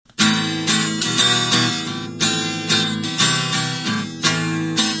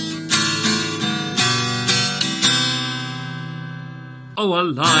Oh, a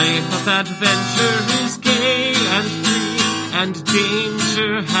life of adventure is gay and free, and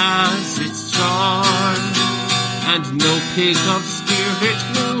danger has its charm. And no pig of spirit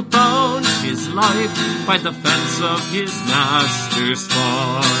will bound his life by the fence of his master's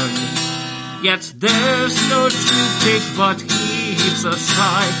farm. Yet there's no true pig but heaves a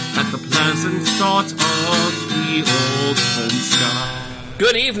sigh at the pleasant thought of the old homestead.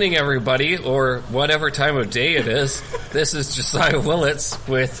 Good evening, everybody, or whatever time of day it is. This is Josiah Willits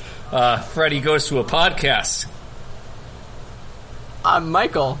with Freddy Goes to a Podcast. I'm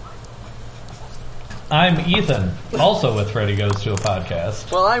Michael. I'm Ethan, also with Freddy Goes to a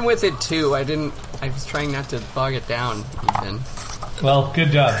Podcast. Well, I'm with it too. I was trying not to bog it down, Ethan. Well, good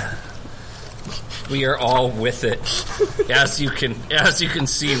job. We are all with it, as you can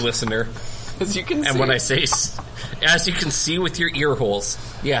see, listener. As you can see. And when I say, as you can see with your ear holes,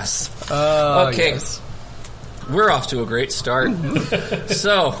 yes. Okay, yes. We're off to a great start.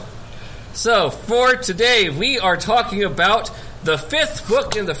 So for today, we are talking about the fifth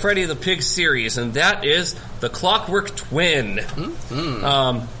book in the Freddy the Pig series, and that is The Clockwork Twin.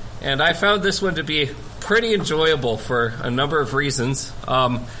 Mm-hmm. And I found this one to be pretty enjoyable for a number of reasons.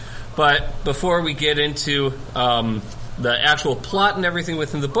 But before we get into the actual plot and everything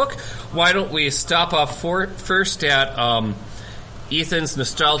within the book, why don't we stop off first at Ethan's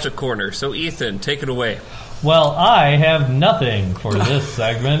Nostalgia Corner. So Ethan, take it away. Well, I have nothing for this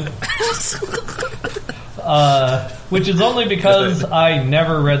segment. Which is only because I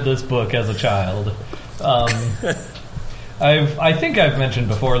never read this book as a child. I think I've mentioned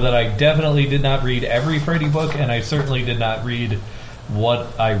before that I definitely did not read every Freddy book, and I certainly did not read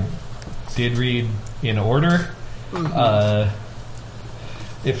what I did read in order. Mm-hmm.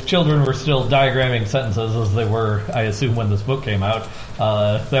 If children were still diagramming sentences as they were, I assume, when this book came out,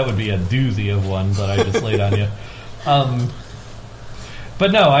 that would be a doozy of one that I just laid on you.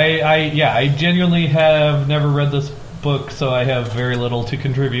 But no, I genuinely have never read this book, so I have very little to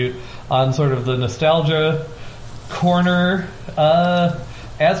contribute on sort of the nostalgia corner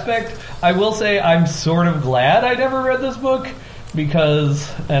aspect. I will say I'm sort of glad I never read this book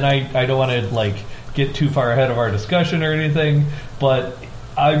because, and I don't want to get too far ahead of our discussion or anything, but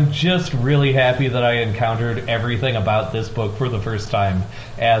I'm just really happy that I encountered everything about this book for the first time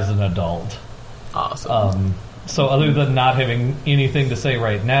as an adult. Awesome. So other than not having anything to say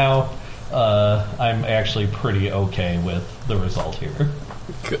right now, I'm actually pretty okay with the result here.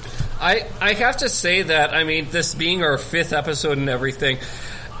 Good. I have to say that, I mean, this being our fifth episode and everything,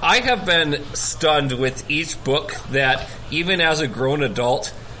 I have been stunned with each book that, even as a grown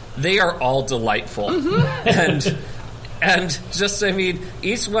adult, they are all delightful. Mm-hmm. And just, I mean,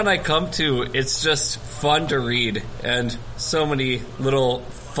 each one I come to, it's just fun to read, and so many little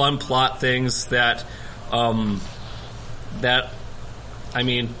fun plot things that I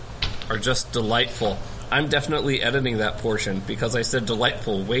mean, are just delightful. I'm definitely editing that portion because I said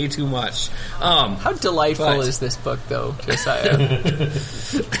delightful way too much. How delightful is this book, though, Josiah?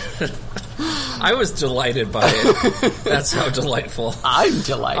 I was delighted by it. That's how delightful. I'm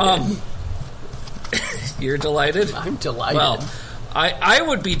delighted. You're delighted? I'm delighted. Well, I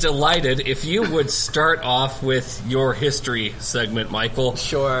would be delighted if you would start off with your history segment, Michael.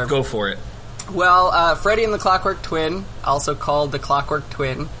 Sure. Go for it. Well, Freddy and the Clockwork Twin, also called The Clockwork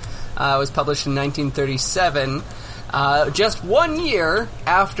Twin, was published in 1937, just 1 year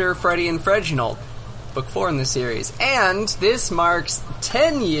after Freddy and Freginald, book 4 in the series. And this marks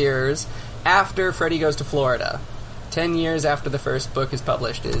 10 years after Freddy Goes to Florida. 10 years after the first book is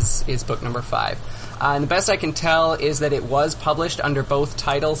published is book number 5. And the best I can tell is that it was published under both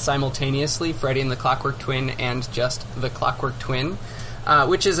titles simultaneously, Freddy and the Clockwork Twin and just The Clockwork Twin.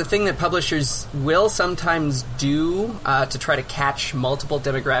 Which is a thing that publishers will sometimes do to try to catch multiple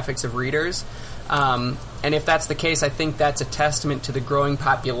demographics of readers. And if that's the case, I think that's a testament to the growing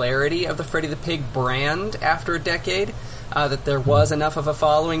popularity of the Freddy the Pig brand after a decade, that there was enough of a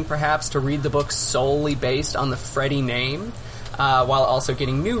following, perhaps, to read the book solely based on the Freddy name, while also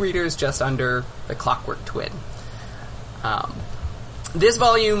getting new readers just under The Clockwork Twin. This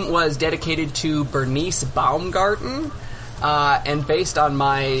volume was dedicated to Bernice Baumgarten, and based on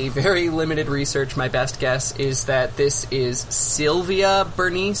my very limited research, my best guess is that this is Sylvia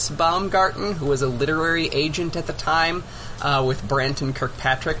Bernice Baumgarten, who was a literary agent at the time with Brant and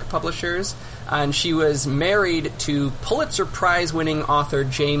Kirkpatrick publishers. And she was married to Pulitzer Prize-winning author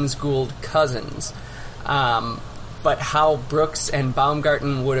James Gould Cousins. But how Brooks and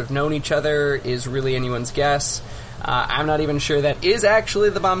Baumgarten would have known each other is really anyone's guess. I'm not even sure that is actually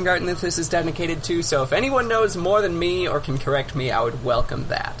the Baumgarten that this is dedicated to, so if anyone knows more than me or can correct me, I would welcome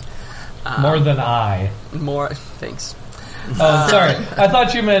that. More than I. Thanks. Oh, sorry. I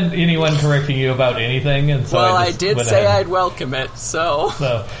thought you meant anyone correcting you about anything, and so Well, I I just did went say ahead. I'd welcome it, so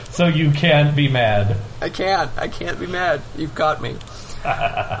So you can't be mad. I can't be mad. You've caught me.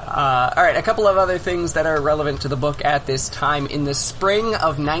 Alright, a couple of other things that are relevant to the book at this time. In the spring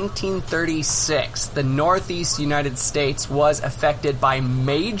of 1936, the northeast United States was affected by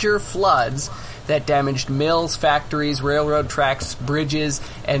major floods that damaged mills, factories, railroad tracks, bridges,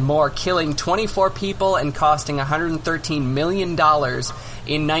 and more, killing 24 people and costing $113 million in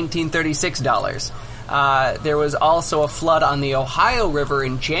 1936 dollars. There was also a flood on the Ohio River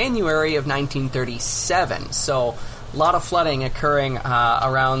in January of 1937, so a lot of flooding occurring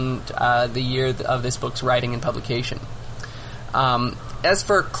around the year of this book's writing and publication. As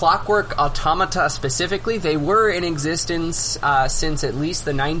for Clockwork Automata specifically, they were in existence since at least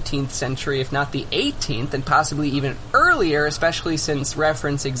the 19th century, if not the 18th, and possibly even earlier, especially since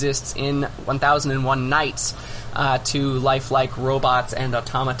reference exists in 1001 Nights to lifelike robots and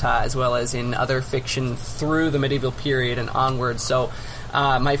automata, as well as in other fiction through the medieval period and onward. So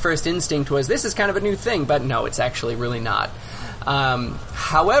my first instinct was, this is kind of a new thing, but no, it's actually really not.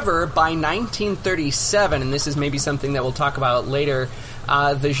 However, by 1937, and this is maybe something that we'll talk about later,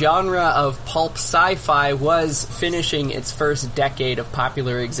 the genre of pulp sci-fi was finishing its first decade of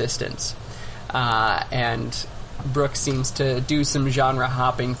popular existence. And Brooks seems to do some genre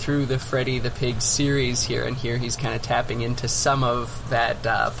hopping through the Freddy the Pig series here, and here he's kind of tapping into some of that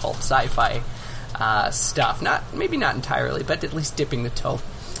pulp sci-fi stuff. Maybe not entirely, but at least dipping the toe.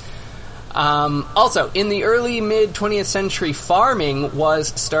 Also, in the early mid-20th century, farming was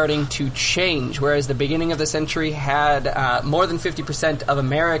starting to change, whereas the beginning of the century had more than 50% of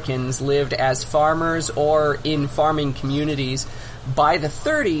Americans lived as farmers or in farming communities. By the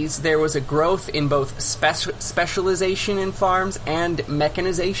 30s, there was a growth in both specialization in farms and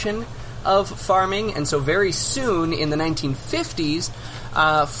mechanization of farming, and so very soon, in the 1950s,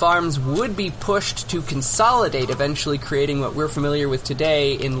 farms would be pushed to consolidate, eventually creating what we're familiar with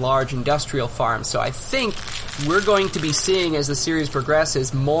today in large industrial farms. So I think we're going to be seeing, as the series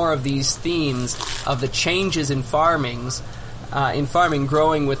progresses, more of these themes of the changes in farming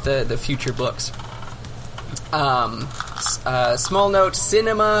growing with the future books. Small note,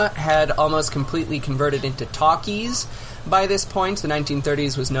 cinema had almost completely converted into talkies by this point. The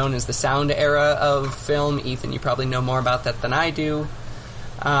 1930s was known as the sound era of film. Ethan, you probably know more about that than I do.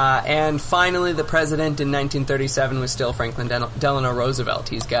 And finally, the president in 1937 was still Franklin Delano Roosevelt.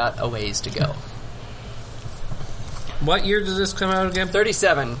 He's got a ways to go. What year does this come out again?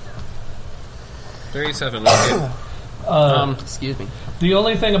 37. 37, okay. Excuse me. The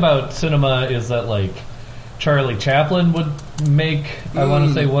only thing about cinema is that, like, Charlie Chaplin would make, I want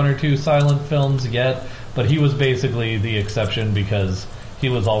to say, one or two silent films yet, but he was basically the exception because he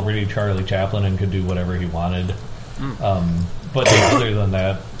was already Charlie Chaplin and could do whatever he wanted. But other than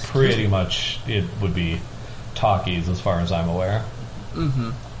that, pretty much it would be talkies as far as I'm aware.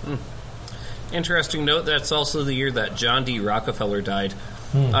 Interesting note, that's also the year that John D. Rockefeller died.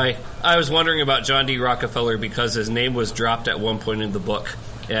 I was wondering about John D. Rockefeller because his name was dropped at one point in the book.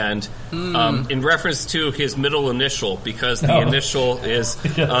 And in reference to his middle initial, because the initial is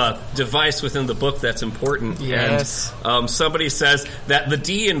a device within the book that's important. Yes. And somebody says that the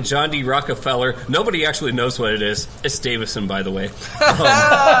D in John D. Rockefeller, nobody actually knows what it is. It's Davison, by the way. But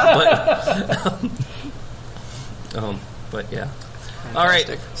yeah. Fantastic. All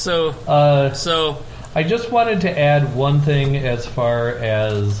right. So I just wanted to add one thing as far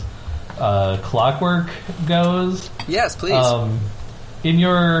as Clockwork goes. Yes, please. In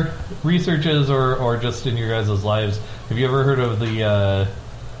your researches or just in your guys' lives, have you ever heard of the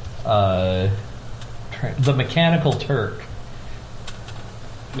Mechanical Turk?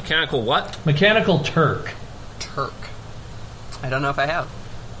 Mechanical what? Mechanical Turk. Turk. I don't know if I have.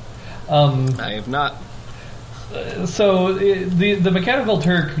 I have not. So the Mechanical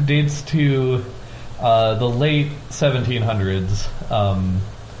Turk dates to the late 1700s.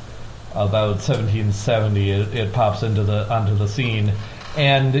 About 1770, it pops onto the scene,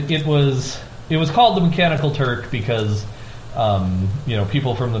 and it was called the Mechanical Turk because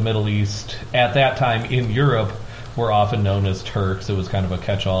people from the Middle East at that time in Europe were often known as Turks. It was kind of a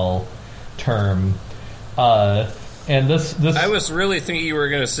catch-all term. And this I was really thinking you were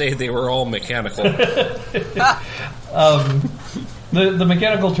going to say they were all mechanical. The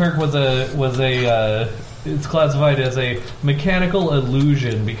Mechanical Turk was a it's classified as a mechanical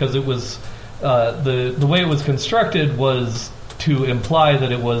illusion because it was the way it was constructed was to imply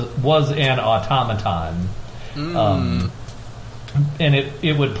that it was an automaton. And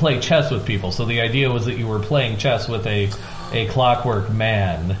it would play chess with people. So the idea was that you were playing chess with a clockwork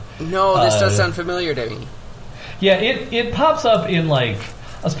man. No, this does sound familiar to me. Yeah, it pops up in, like,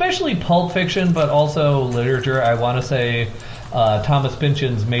 especially pulp fiction, but also literature. I want to say Thomas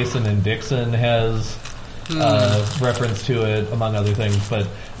Pynchon's Mason and Dixon has reference to it, among other things. But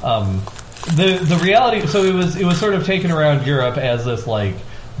the reality, so it was sort of taken around Europe as this, like,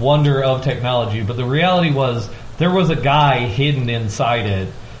 wonder of technology, but the reality was there was a guy hidden inside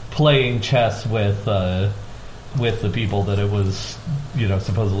it playing chess with the people that it was,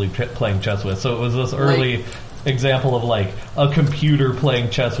 supposedly playing chess with. So it was this early example of, like, a computer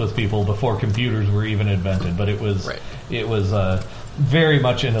playing chess with people before computers were even invented. But it was very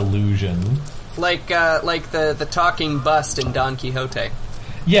much an illusion. Like the talking bust in Don Quixote.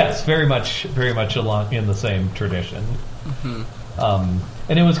 Yes, very much along in the same tradition. Mm-hmm.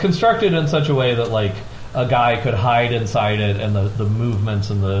 And it was constructed in such a way that, like, a guy could hide inside it, and the movements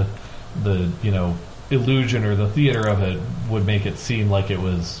and the illusion or the theater of it would make it seem like it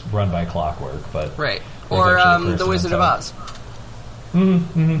was run by clockwork. But right, or The Wizard of Oz.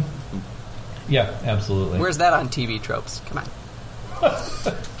 Mm-hmm. Yeah, absolutely. Where's that on TV tropes? Come on.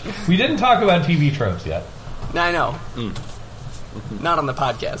 We didn't talk about TV tropes yet. I know. Not on the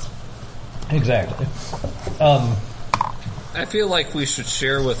podcast. Exactly. I feel like we should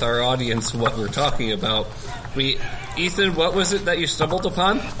share with our audience what we're talking about. Ethan, what was it that you stumbled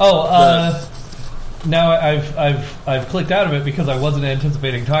upon? Now I've clicked out of it because I wasn't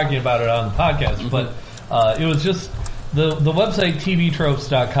anticipating talking about it on the podcast, Mm-hmm. but it was just the website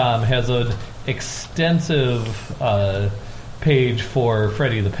tvtropes.com has an extensive page for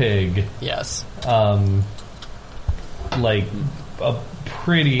Freddy the Pig. Yes. Like a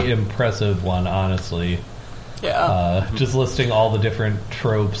pretty impressive one, honestly. Yeah. Just listing all the different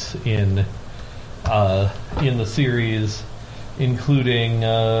tropes in the series, including,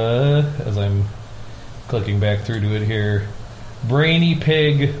 as I'm clicking back through to it here, brainy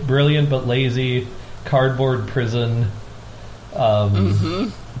pig, brilliant but lazy, cardboard prison,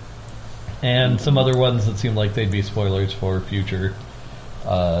 and some other ones that seem like they'd be spoilers for future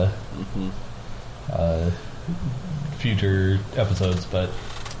future episodes, but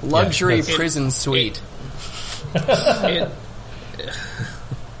luxury prison suite.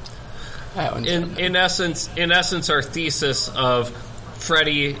 In essence, our thesis of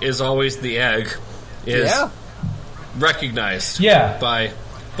Freddy is always the egg is recognized by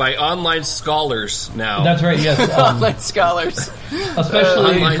online scholars now. That's right, yes. Online scholars.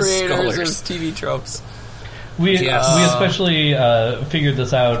 Especially online creators scholars. of TV tropes. We especially figured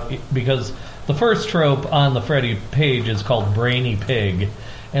this out because the first trope on the Freddy page is called Brainy Pig.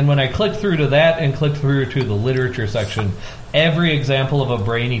 And when I click through to that and click through to the literature section, every example of a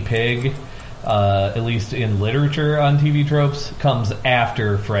brainy pig, at least in literature on TV tropes, comes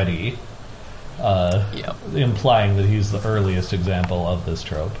after Freddy, implying that he's the earliest example of this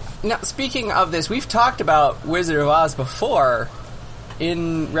trope. Now, speaking of this, we've talked about Wizard of Oz before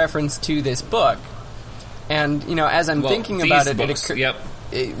in reference to this book. And, as I'm thinking about it...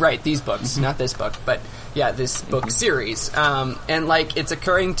 Right, these books, not this book, but... Yeah, this book series. And, like, it's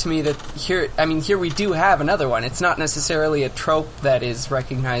occurring to me that here we do have another one. It's not necessarily a trope that is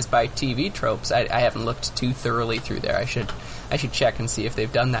recognized by TV tropes. I haven't looked too thoroughly through there. I should check and see if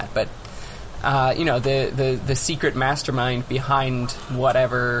they've done that. But, the secret mastermind behind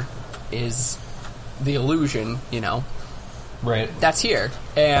whatever is the illusion, Right. that's here.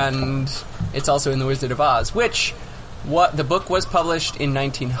 And it's also in The Wizard of Oz, which the book was published in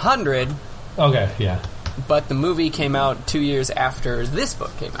 1900. Okay, yeah. But the movie came out 2 years after this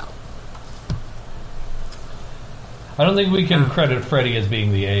book came out. I don't think we can credit Freddy as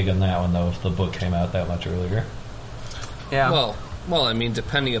being the egg on that one, though, if the book came out that much earlier. Yeah. Well, I mean,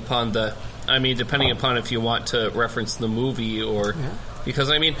 depending upon if you want to reference the movie or... Yeah. Because,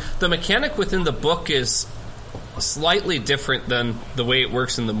 I mean, the mechanic within the book is slightly different than the way it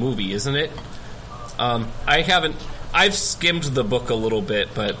works in the movie, isn't it? I've skimmed the book a little bit,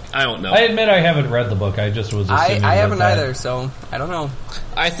 but I don't know. I admit I haven't read the book. I just was assuming I haven't either, so I don't know.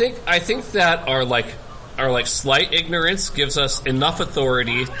 I think that our slight ignorance gives us enough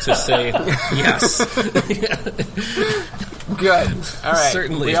authority to say yes. Good. All right.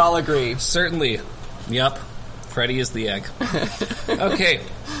 Certainly. We all agree. Certainly. Yep. Freddy is the egg. Okay.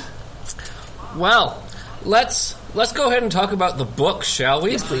 Well, let's go ahead and talk about the book, shall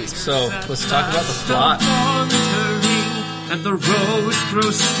we? Yes, please. So, let's talk about the plot. And the road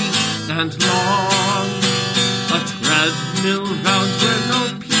grows steep and long, a treadmill round where no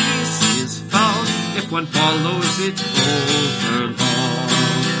peace is found if one follows it overlong.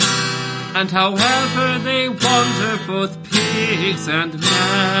 And however they wander, both pigs and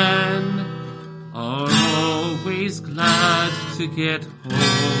men are always glad to get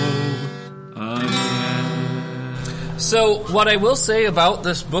home again. So what I will say about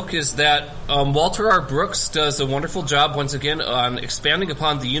this book is that Walter R. Brooks does a wonderful job once again on expanding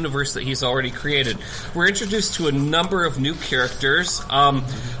upon the universe that he's already created. We're introduced to a number of new characters.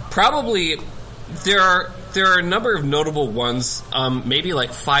 Probably there are a number of notable ones, maybe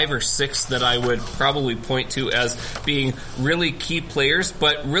like 5 or 6 that I would probably point to as being really key players,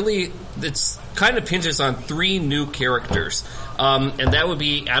 but really it's kind of hinges on 3 new characters. And that would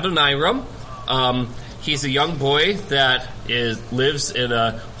be Adoniram. He's a young boy that lives in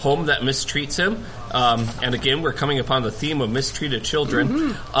a home that mistreats him. And again, we're coming upon the theme of mistreated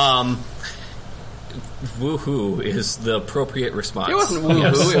children. Woohoo is the appropriate response. It wasn't woohoo,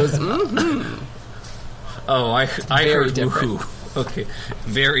 Yes. it was mm-hmm. Oh, I heard different. woohoo. Okay,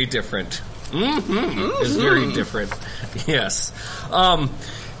 very different. Is very different. Yes.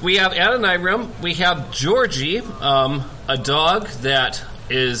 We have Adoniram. We have Georgie, a dog that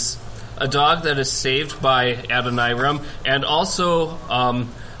is saved by Adoniram, and also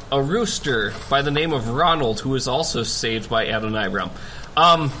a rooster by the name of Ronald, who is also saved by Adoniram.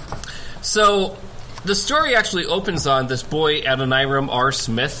 So the story actually opens on this boy, Adoniram R.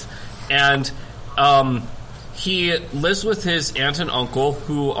 Smith, and he lives with his aunt and uncle,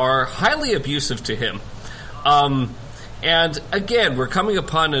 who are highly abusive to him. And again, we're coming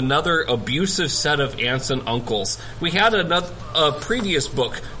upon another abusive set of aunts and uncles. We had a previous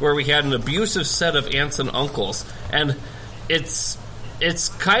book where we had an abusive set of aunts and uncles, and it's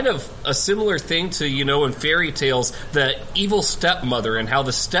kind of a similar thing to, in fairy tales, the evil stepmother, and how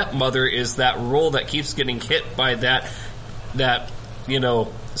the stepmother is that role that keeps getting hit by that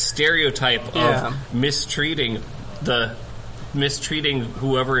stereotype of mistreating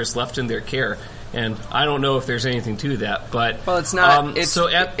whoever is left in their care. And I don't know if there's anything to that, but it's not.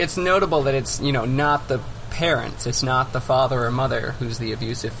 It's notable that it's not the parents. It's not the father or mother who's the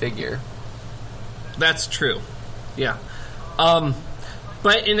abusive figure. That's true. Yeah.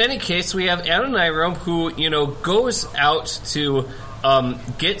 But in any case, we have Adoniram, who goes out to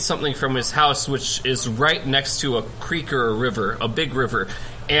get something from his house, which is right next to a creek or a river, a big river,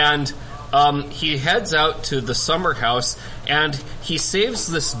 and he heads out to the summer house, and he saves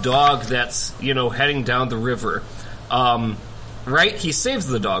this dog that's, heading down the river. Right? He saves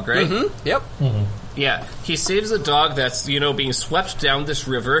the dog, right? Mm-hmm. Yep. Mm-hmm. Yeah. He saves a dog that's, being swept down this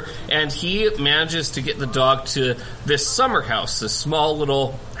river, and he manages to get the dog to this summer house, this small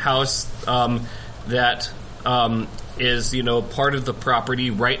little house that is, part of the property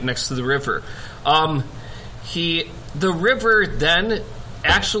right next to the river. The river then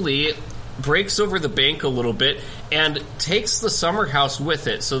actually breaks over the bank a little bit and takes the summer house with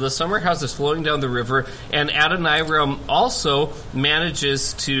it. So the summer house is floating down the river, and Adoniram also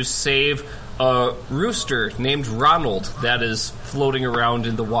manages to save a rooster named Ronald that is floating around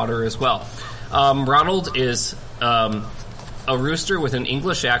in the water as well. Ronald is a rooster with an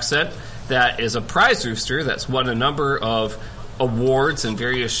English accent that is a prize rooster that's won a number of awards and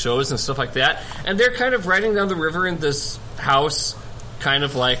various shows and stuff like that. And they're kind of riding down the river in this house, kind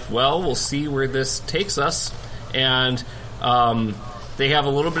of like, well, we'll see where this takes us. And they have a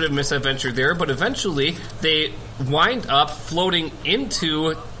little bit of misadventure there, but eventually they wind up floating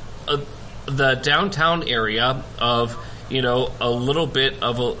into the downtown area of, a little bit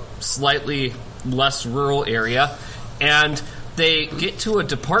of a slightly less rural area. And they get to a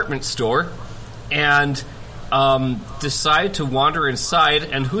department store and decide to wander inside,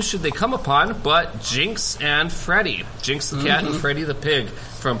 and who should they come upon but Jinx and Freddy. Jinx the cat and Freddy the pig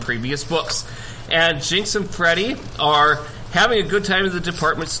from previous books. And Jinx and Freddy are having a good time at the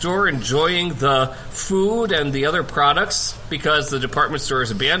department store, enjoying the food and the other products, because the department store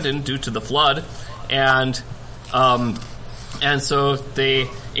is abandoned due to the flood. And so they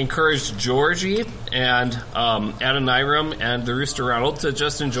encouraged Georgie and Adoniram and the Rooster Ronald to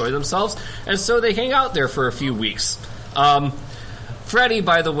just enjoy themselves, and so they hang out there for a few weeks. Freddy,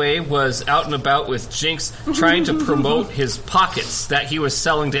 by the way, was out and about with Jinx trying to promote his pockets that he was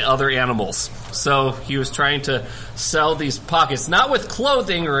selling to other animals. So he was trying to sell these pockets, not with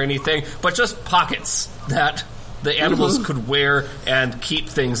clothing or anything, but just pockets that the animals could wear and keep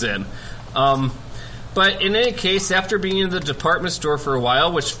things in. But in any case, after being in the department store for a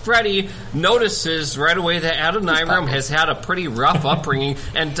while, which Freddy notices right away that Adoniram has had a pretty rough upbringing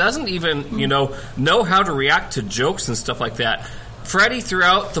and doesn't even, know how to react to jokes and stuff like that. Freddy,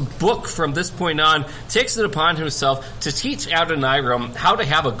 throughout the book from this point on, takes it upon himself to teach Adoniram how to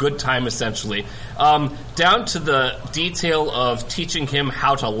have a good time, essentially. Down to the detail of teaching him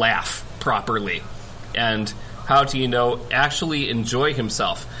how to laugh properly and how to, actually enjoy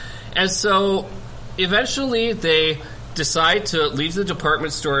himself. And so eventually they decide to leave the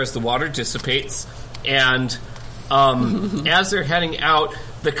department store as the water dissipates, and as they're heading out,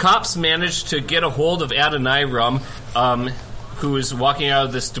 the cops manage to get a hold of Adoniram, who is walking out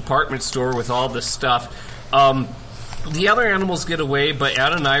of this department store with all this stuff. The other animals get away, but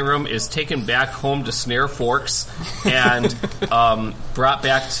Adoniram is taken back home to Snare Forks and brought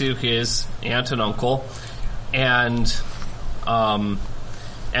back to his aunt and uncle. And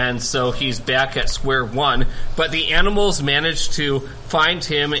so he's back at square one. But the animals manage to find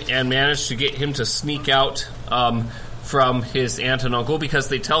him and manage to get him to sneak out from his aunt and uncle, because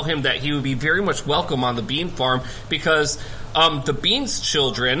they tell him that he would be very much welcome on the Bean Farm, because the Beans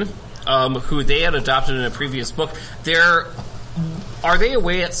children, who they had adopted in a previous book, are they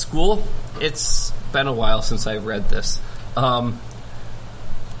away at school? It's been a while since I read this. Are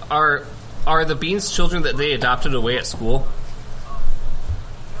the Beans children that they adopted away at school?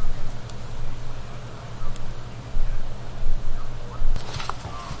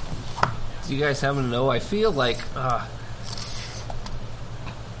 Do you guys happen to know? I feel like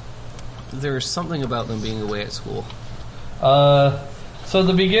there's something about them being away at school. So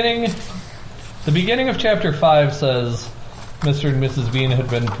the beginning of chapter 5 says Mr. and Mrs. Bean had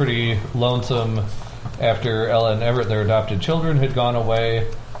been pretty lonesome after Ella and Everett, their adopted children, had gone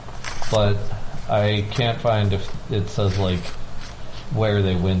away, but I can't find if it says like where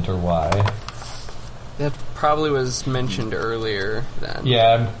they went or why. That probably was mentioned earlier then.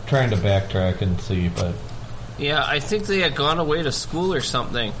 Yeah, I'm trying to backtrack and see, but yeah, I think they had gone away to school or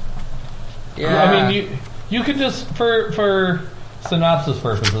something. Yeah. I mean, you can just for synopsis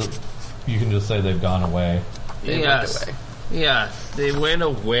purposes, you can just say they've gone away. They went away. Yeah, they went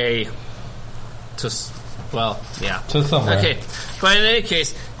away to, to somewhere. Okay, but in any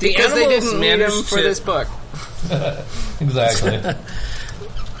case, the because they animals didn't need managed him for to, this book. Exactly.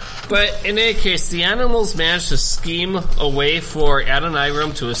 But in any case, the animals managed to scheme a way for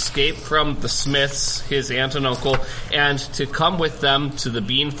Adoniram to escape from the Smiths, his aunt and uncle, and to come with them to the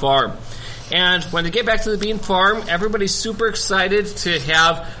Bean Farm. And when they get back to the Bean Farm, everybody's super excited to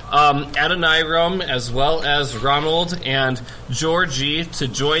have Adoniram as well as Ronald and Georgie to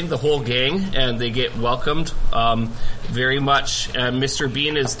join the whole gang, and they get welcomed very much. And Mr.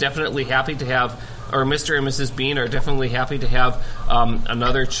 Bean is definitely happy to have, or Mr. and Mrs. Bean are definitely happy to have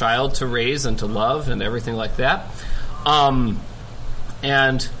another child to raise and to love and everything like that.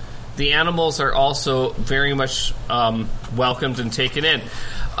 And the animals are also very much welcomed and taken in.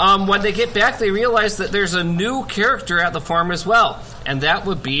 When they get back, they realize that there's a new character at the farm as well, and that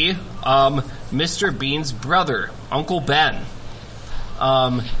would be Mr. Bean's brother, Uncle Ben.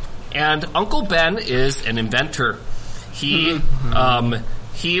 And Uncle Ben is an inventor. He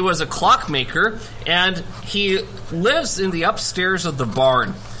was a clockmaker, and he lives in the upstairs of the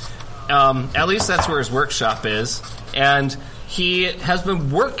barn. At least that's where his workshop is. And he has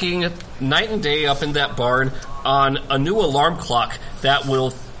been working night and day up in that barn on a new alarm clock that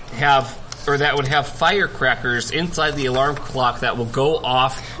will have, or that would have firecrackers inside the alarm clock that will go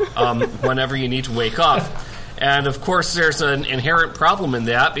off whenever you need to wake up. And of course, there's an inherent problem in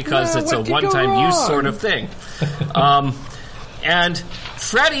that because it's a one-time use sort of thing. And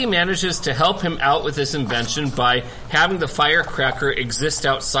Freddy manages to help him out with this invention by having the firecracker exist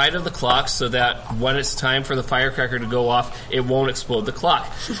outside of the clock so that when it's time for the firecracker to go off, it won't explode the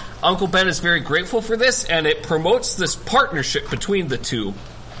clock. Uncle Ben is very grateful for this, and it promotes this partnership between the two.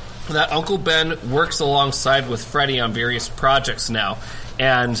 That Uncle Ben works alongside with Freddy on various projects now,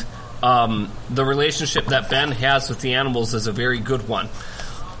 and the relationship that Ben has with the animals is a very good one.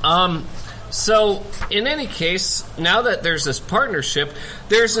 So, in any case, now that there's this partnership,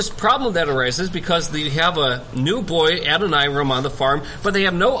 there's this problem that arises because they have a new boy, Adoniram, on the farm, but they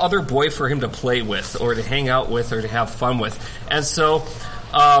have no other boy for him to play with or to hang out with or to have fun with. And so,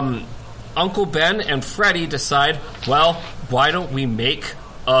 Uncle Ben and Freddy decide, well, why don't we make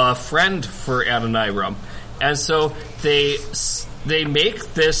a friend for Adoniram? And so they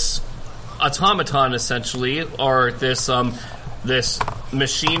make this automaton, essentially, or this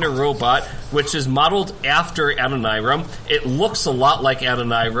machine or robot, which is modeled after Adoniram. It looks a lot like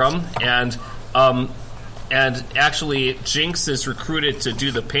Adoniram, and actually Jinx is recruited to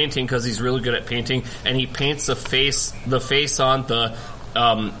do the painting because he's really good at painting, and he paints the face on the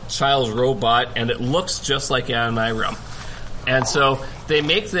child's robot, and it looks just like Adoniram. And so they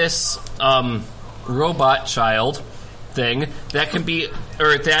make this robot child thing that can be,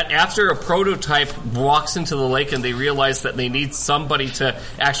 or that after a prototype walks into the lake and they realize that they need somebody to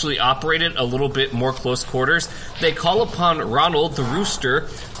actually operate it a little bit more close quarters, they call upon Ronald the rooster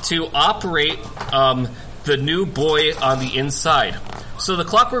to operate the new boy on the inside. So the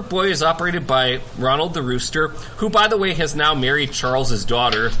Clockwork Boy is operated by Ronald the rooster, who, by the way, has now married Charles's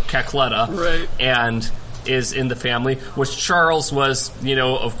daughter, Cacletta. Right. And is in the family, which Charles was,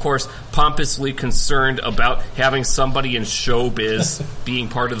 of course, pompously concerned about having somebody in showbiz being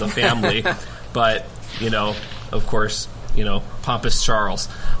part of the family. But, of course, pompous Charles.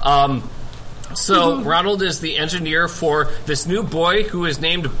 So Ronald is the engineer for this new boy who is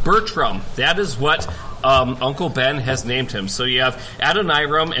named Bertram. That is what Uncle Ben has named him. So you have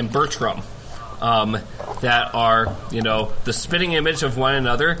Adoniram and Bertram. That are, the spitting image of one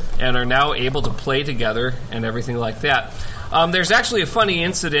another and are now able to play together and everything like that. There's actually a funny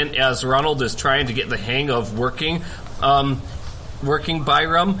incident as Ronald is trying to get the hang of working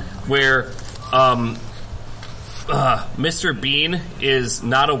Byram, where Mr. Bean is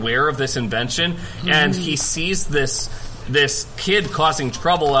not aware of this invention, and he sees this kid causing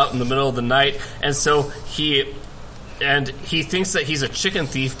trouble out in the middle of the night, and so he thinks that he's a chicken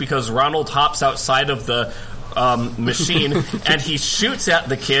thief because Ronald hops outside of the machine and he shoots at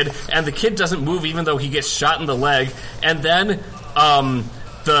the kid, and the kid doesn't move even though he gets shot in the leg, and then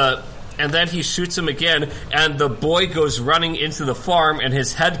he shoots him again, and the boy goes running into the farm and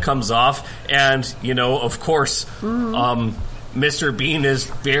his head comes off, and of course Mr. Bean is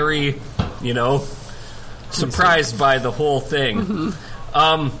very surprised by the whole thing.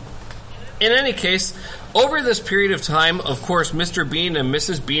 In any case, over this period of time, of course, Mr. Bean and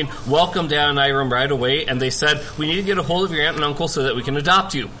Mrs. Bean welcomed Adoniram right away, and they said, we need to get a hold of your aunt and uncle so that we can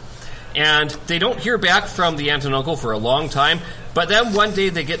adopt you. And they don't hear back from the aunt and uncle for a long time, but then one day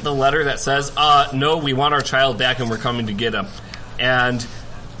they get the letter that says, no, we want our child back and we're coming to get him. And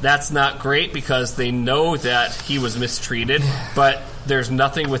that's not great because they know that he was mistreated, but there's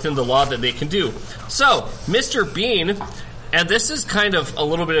nothing within the law that they can do. So, Mr. Bean... And this is kind of a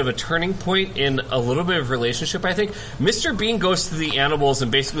little bit of a turning point in a little bit of relationship, I think. Mr. Bean goes to the animals and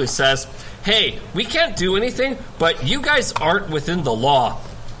basically says, hey, we can't do anything, but you guys aren't within the law.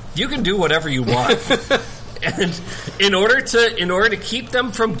 You can do whatever you want. And in order to keep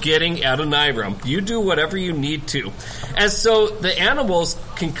them from getting Adoniram, you do whatever you need to. And so the animals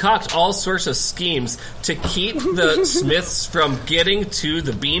concoct all sorts of schemes to keep the Smiths from getting to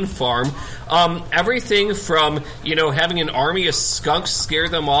the bean farm. Everything from, having an army of skunks scare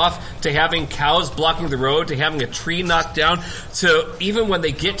them off, to having cows blocking the road, to having a tree knocked down, to even when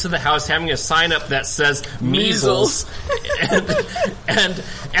they get to the house having a sign up that says measles.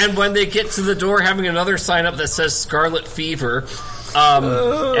 and when they get to the door having another sign up that says scarlet fever.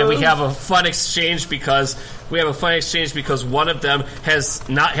 And we have a fun exchange because one of them has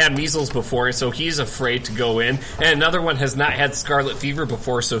not had measles before, so he's afraid to go in, and another one has not had scarlet fever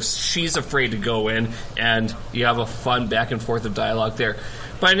before, so she's afraid to go in, and you have a fun back and forth of dialogue there.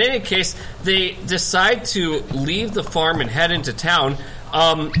 But in any case, they decide to leave the farm and head into town.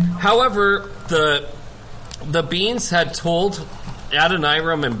 However, the Beans had told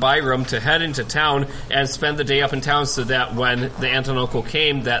Adoniram and Byram to head into town and spend the day up in town so that when the aunt and uncle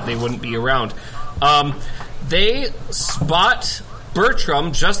came that they wouldn't be around. They spot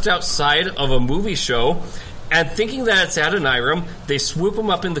Bertram just outside of a movie show, and thinking that it's Adoniram, they swoop him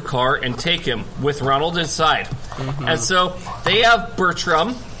up in the car and take him with Ronald inside. And so they have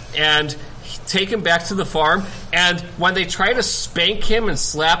Bertram and take him back to the farm, and when they try to spank him and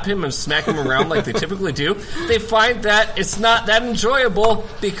slap him and smack him around like they typically do, they find that it's not that enjoyable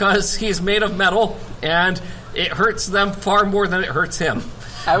because he's made of metal and it hurts them far more than it hurts him.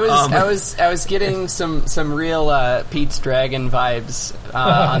 I was getting some real Pete's Dragon vibes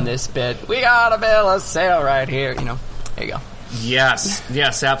on this bit. We gotta build a sail right here, There you go.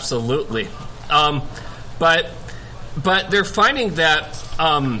 Yes, absolutely. But they're finding that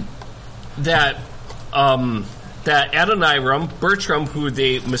Adoniram, Bertram, who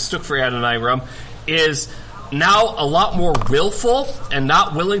they mistook for Adoniram, is now a lot more willful and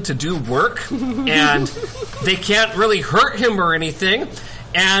not willing to do work, and they can't really hurt him or anything,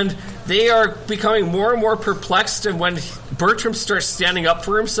 and they are becoming more and more perplexed, and when Bertram starts standing up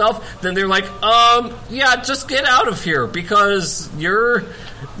for himself, then they're like, just get out of here, because you're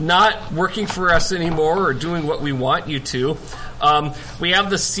not working for us anymore or doing what we want you to. We have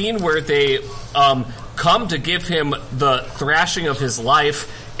the scene where they come to give him the thrashing of his life,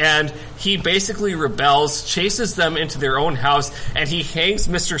 and he basically rebels, chases them into their own house, and he hangs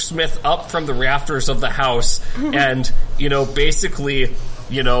Mr. Smith up from the rafters of the house and, basically,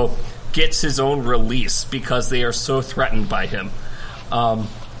 gets his own release because they are so threatened by him.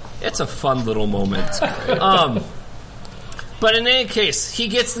 It's a fun little moment. But in any case, he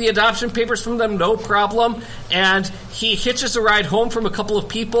gets the adoption papers from them, no problem, and he hitches a ride home from a couple of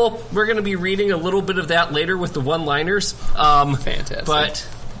people. We're going to be reading a little bit of that later with the one-liners. Fantastic. But,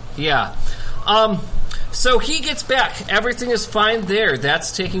 yeah. So he gets back. Everything is fine there.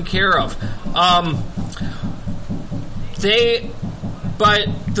 That's taken care of. But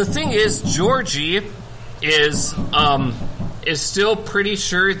the thing is, Georgie is still pretty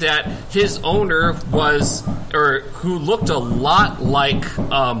sure that his owner was, or who looked a lot like,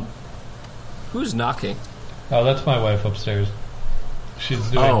 who's knocking? Oh, that's my wife upstairs. She's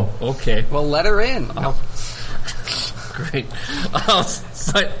doing... Oh, okay. Well, let her in. Great.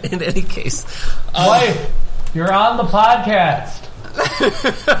 But in any case... Wife, you're on the podcast.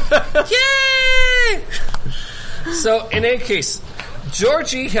 Yay! So, in any case,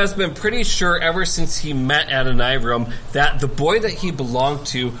 Georgie has been pretty sure ever since he met Adoniram that the boy that he belonged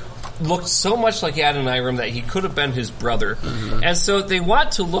to looked so much like Adoniram that he could have been his brother. Mm-hmm. And so they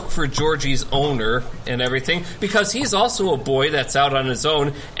want to look for Georgie's owner and everything because he's also a boy that's out on his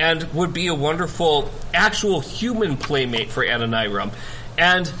own and would be a wonderful actual human playmate for Adoniram.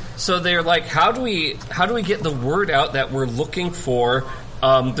 And so they're like, how do we get the word out that we're looking for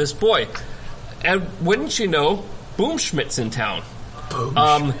this boy? And wouldn't you know, Boomschmidt's in town.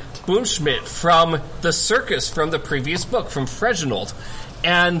 Boomschmidt from the circus from the previous book, from Fregenold.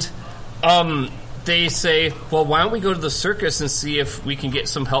 And they say, well, why don't we go to the circus and see if we can get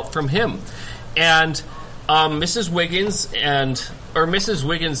some help from him? And Mrs. Wiggins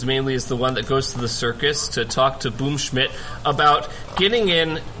mainly is the one that goes to the circus to talk to Boomschmidt about getting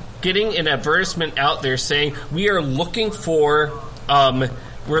an advertisement out there saying we are looking for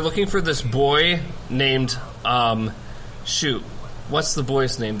this boy named what's the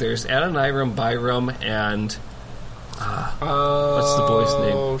boy's name? There's Adoniram, Byram, and what's the boy's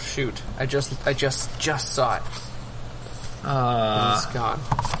name? Oh shoot! I just saw it. It's gone.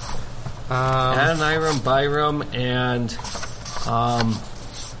 Adoniram, Byram, and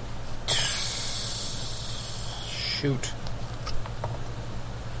shoot.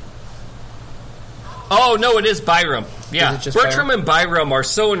 Oh no, it is Byram. Yeah, Bertram Byram? and Byram are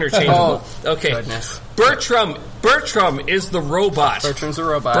so interchangeable. Oh, okay, goodness. Bertram is the robot. Bertram's a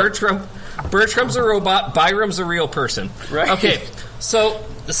robot. Bertram's a robot. Byram's a real person. Right. Okay. So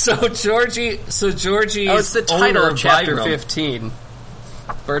Georgie's it's the title of chapter Byram. 15.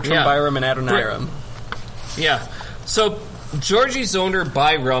 Bertram, Byram, and Adoniram. Yeah. So Georgie's owner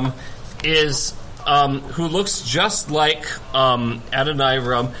Byram is who looks just like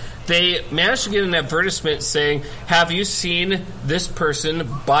Adoniram. They managed to get an advertisement saying, "Have you seen this person,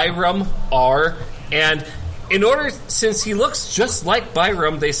 Byram R?" And since he looks just like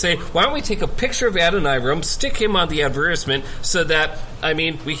Byram, they say, why don't we take a picture of Adoniram, stick him on the advertisement so that,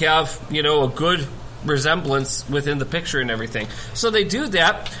 we have, a good resemblance within the picture and everything. So they do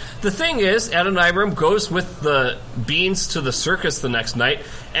that. The thing is, Adoniram goes with the beans to the circus the next night,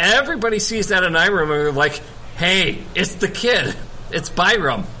 and everybody sees Adoniram and they're like, hey, it's the kid. It's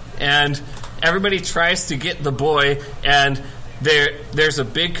Byram. And everybody tries to get the boy, and there's a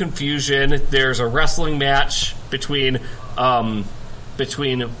big confusion. There's a wrestling match between Bertram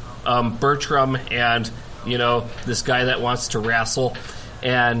and this guy that wants to wrestle,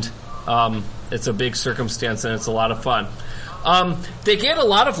 and it's a big circumstance and it's a lot of fun. They get a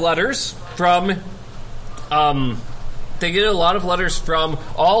lot of letters from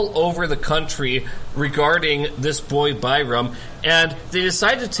all over the country regarding this boy Byram, and they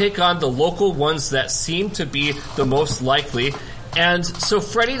decide to take on the local ones that seem to be the most likely. And so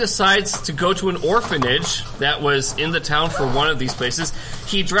Freddy decides to go to an orphanage that was in the town for one of these places.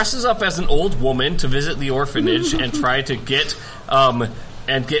 He dresses up as an old woman to visit the orphanage and try to get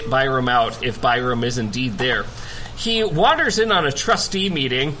Byram out if Byram is indeed there. He wanders in on a trustee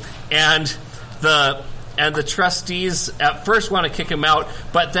meeting, and the trustees at first want to kick him out,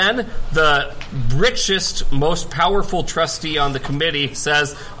 but then the richest, most powerful trustee on the committee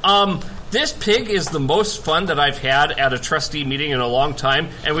says, this pig is the most fun that I've had at a trustee meeting in a long time,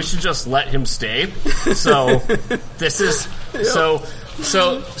 and we should just let him stay. So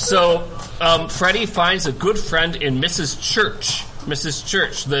Freddy finds a good friend in Mrs.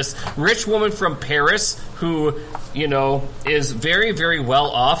 Church, this rich woman from Paris who, is very, very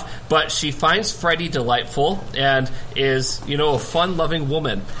well off, but she finds Freddy delightful and is, a fun-loving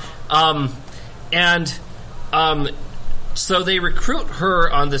woman. So they recruit her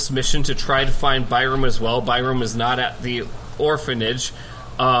on this mission to try to find Byram as well. Byram is not at the orphanage,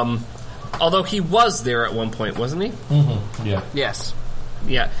 although he was there at one point, wasn't he? Mm-hmm. Yeah. Yes.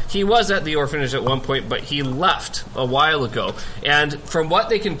 Yeah, he was at the orphanage at one point, but he left a while ago. And from what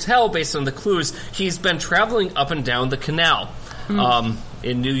they can tell, based on the clues, he's been traveling up and down the canal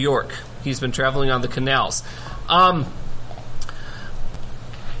in New York. He's been traveling on the canals.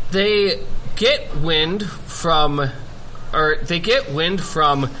 They get wind from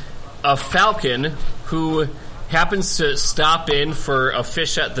a falcon who happens to stop in for a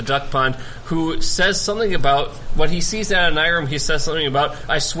fish at the duck pond who says something about, when he sees Adoniram, he says something about,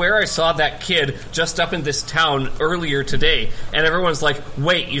 I swear I saw that kid just up in this town earlier today. And everyone's like,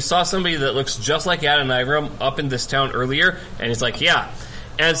 wait, you saw somebody that looks just like Adoniram up in this town earlier? And he's like, yeah.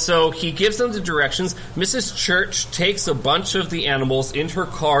 And so he gives them the directions. Mrs. Church takes a bunch of the animals in her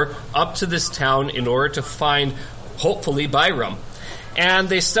car up to this town in order to find, hopefully, Byram. And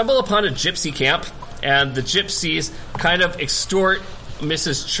they stumble upon a gypsy camp, and the gypsies kind of extort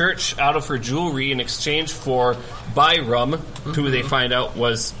Mrs. Church out of her jewelry in exchange for Byram, who they find out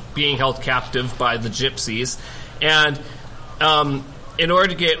was being held captive by the gypsies. And in order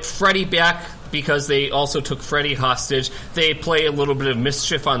to get Freddie back, because they also took Freddie hostage, they play a little bit of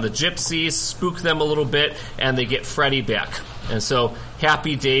mischief on the gypsies, spook them a little bit, and they get Freddie back. And so,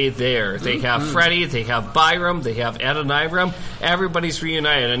 happy day there. They have Freddie, they have Byram, they have Adoniram. Everybody's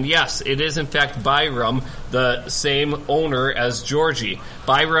reunited. And yes, it is in fact Byram, the same owner as Georgie.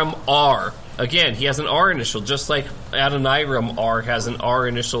 Byram R. Again, he has an R initial, just like Adoniram R has an R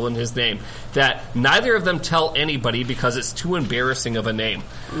initial in his name. That neither of them tell anybody because it's too embarrassing of a name.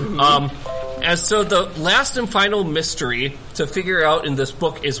 And so the last and final mystery to figure out in this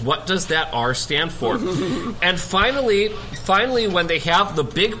book is, what does that R stand for? And finally, when they have the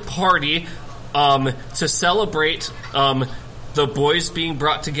big party to celebrate the boys being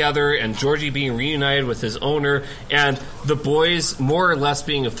brought together and Georgie being reunited with his owner and the boys more or less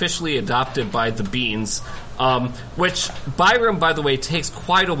being officially adopted by the Beans, which Byram, by the way, takes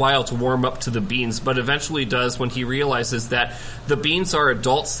quite a while to warm up to the Beans, but eventually does when he realizes that the Beans are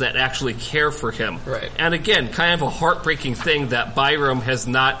adults that actually care for him. Right. And again, kind of a heartbreaking thing that Byram has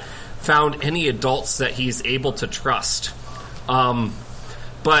not found any adults that he's able to trust.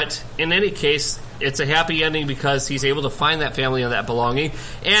 But in any case, it's a happy ending because he's able to find that family and that belonging.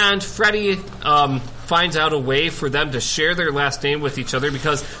 And Freddie finds out a way for them to share their last name with each other,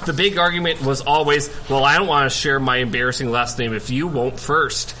 because the big argument was always, well, I don't want to share my embarrassing last name if you won't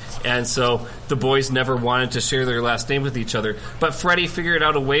first. And so the boys never wanted to share their last name with each other. But Freddie figured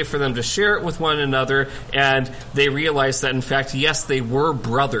out a way for them to share it with one another, and they realized that, in fact, yes, they were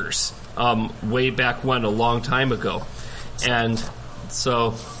brothers way back when, a long time ago. And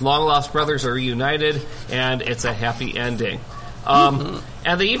so long-lost brothers are reunited, and it's a happy ending. And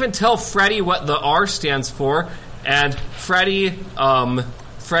they even tell Freddie what the R stands for, and Freddie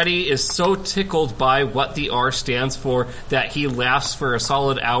is so tickled by what the R stands for that he laughs for a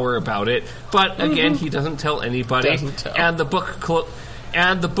solid hour about it. But again, he doesn't tell anybody. And the book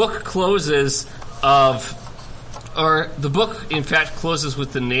closes the book, in fact, closes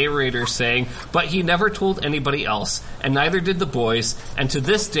with the narrator saying, but he never told anybody else, and neither did the boys, and to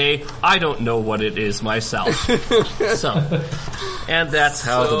this day, I don't know what it is myself. So, and that's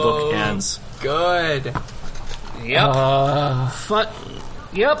how the book ends. Good. Yep.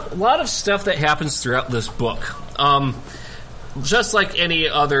 Yep, a lot of stuff that happens throughout this book. Just like any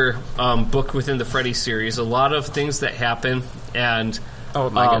other book within the Freddy series, a lot of things that happen, and oh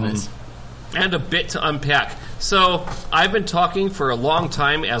my goodness, and a bit to unpack. So I've been talking for a long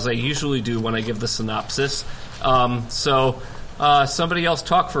time, as I usually do when I give the synopsis. So somebody else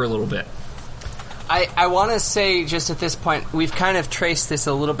talk for a little bit. I want to say, just at this point, we've kind of traced this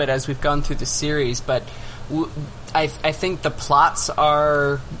a little bit as we've gone through the series, but I think the plots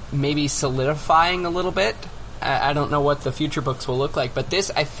are maybe solidifying a little bit. I don't know what the future books will look like, but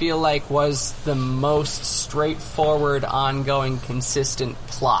this, I feel like, was the most straightforward, ongoing, consistent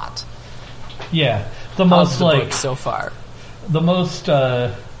plot. Yeah, the most, like, so far. The most,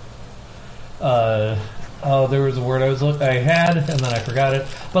 there was a word I had, and then I forgot it.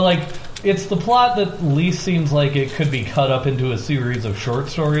 But, like, it's the plot that least seems like it could be cut up into a series of short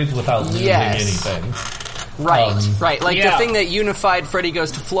stories without losing anything. Right, right. Like, the thing that unified Freddy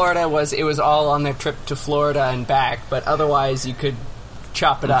Goes to Florida was it was all on their trip to Florida and back, but otherwise you could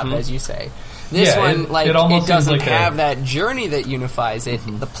chop it up, as you say. This one, it doesn't have that journey that unifies it.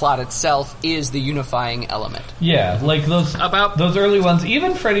 The plot itself is the unifying element. Yeah, like those early ones,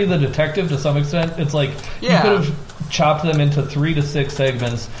 even Freddy the Detective, to some extent, it's like you could have chopped them into 3 to 6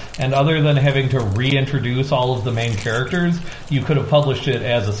 segments, and other than having to reintroduce all of the main characters, you could have published it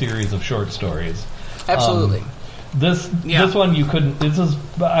as a series of short stories. Absolutely. This one you couldn't.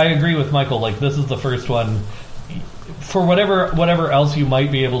 I agree with Michael. Like, this is the first one. For whatever else you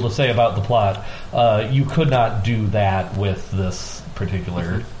might be able to say about the plot, you could not do that with this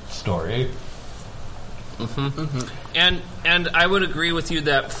particular story. And I would agree with you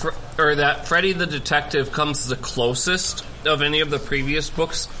that that Freddy the Detective comes the closest of any of the previous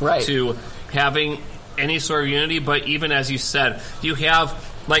books to having any sort of unity. But even as you said, you have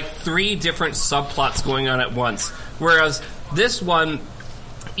like 3 different subplots going on at once. Whereas this one,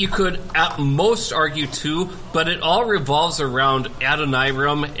 you could at most argue 2, but it all revolves around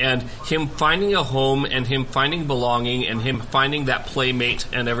Adoniram and him finding a home and him finding belonging and him finding that playmate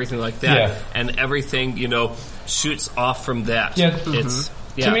and everything like that. Yeah. And everything, shoots off from that. Yeah.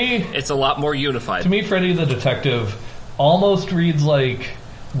 To me, it's a lot more unified. To me, Freddy the Detective almost reads like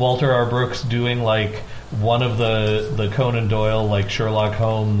Walter R. Brooks doing like one of the Conan Doyle, like Sherlock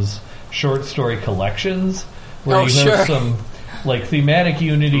Holmes short story collections, where you have some like thematic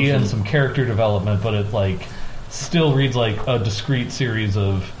unity and some character development, but it like still reads like a discrete series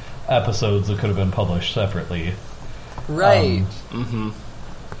of episodes that could have been published separately. Right.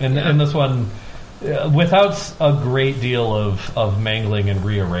 And this one, without a great deal of mangling and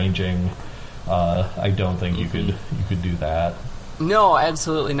rearranging, I don't think you could do that. No,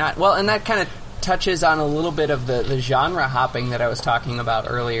 absolutely not. Well, and that kind of touches on a little bit of the genre hopping that I was talking about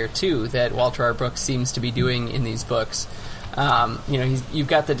earlier too, that Walter R. Brooks seems to be doing in these books. You've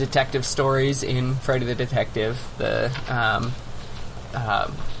got the detective stories in Freddy the Detective, the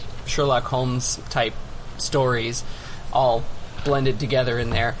Sherlock Holmes type stories, all blended together in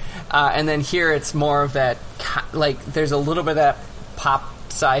there. And then here it's more of that, like, there's a little bit of that pop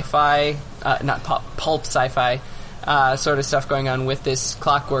sci-fi, pulp sci-fi sort of stuff going on with this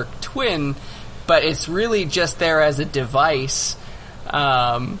Clockwork Twin, but it's really just there as a device.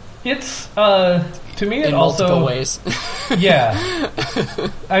 It's to me it in also multiple ways. Yeah,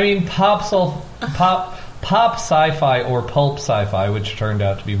 I mean pop sci-fi or pulp sci-fi, which turned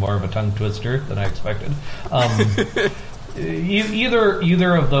out to be more of a tongue twister than I expected.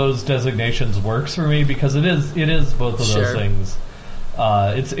 Either of those designations works for me because it is both of those things.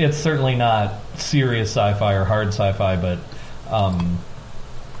 It's certainly not serious sci-fi or hard sci-fi, but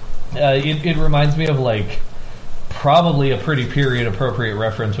it reminds me of like probably a pretty period appropriate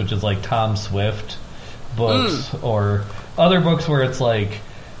reference, which is like Tom Swift books or other books where it's like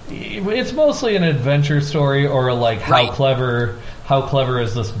it's mostly an adventure story or like how clever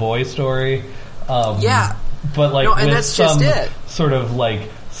is this boy story. But like with that's some just it. Sort of like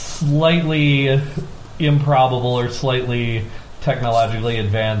slightly improbable or slightly technologically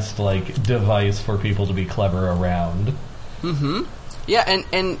advanced like device for people to be clever around. Mm-hmm. Yeah,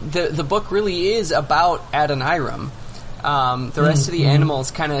 and the book really is about Adoniram. The rest of the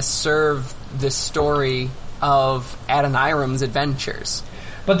animals kind of serve the story of Adoniram's adventures.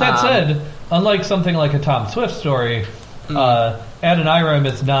 But that said, unlike something like a Tom Swift story, Adoniram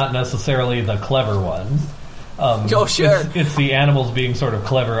is not necessarily the clever one. It's the animals being sort of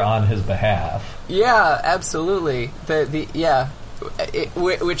clever on his behalf. Yeah, absolutely.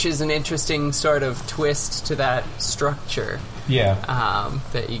 Which is an interesting sort of twist to that structure. Yeah.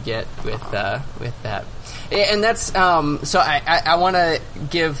 That you get with that, and that's so. I want to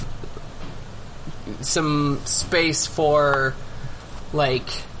give some space for, like,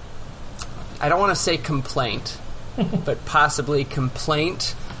 I don't want to say complaint, but possibly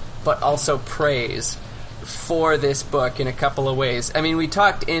complaint, but also praise for this book in a couple of ways. I mean, we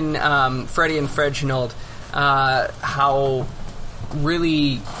talked in Freddy and Fredginold how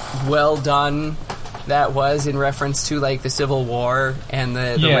really well done that was in reference to like the Civil War and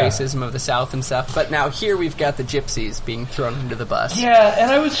the racism of the South and stuff. But now here we've got the gypsies being thrown into the bus. Yeah, and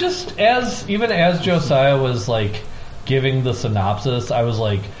I was just as Josiah was like giving the synopsis, I was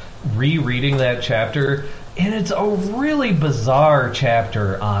like rereading that chapter, and it's a really bizarre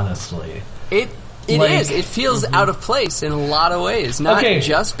chapter, honestly. It is. It feels out of place in a lot of ways. Not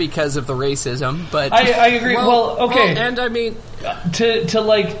just because of the racism, but I agree. And I mean, to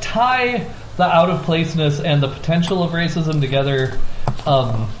like tie the out of placeness and the potential of racism together,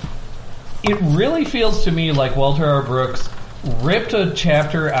 it really feels to me like Walter R. Brooks ripped a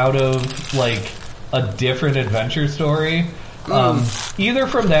chapter out of like a different adventure story, either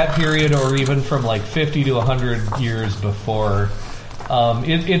from that period or even from like 50 to 100 years before.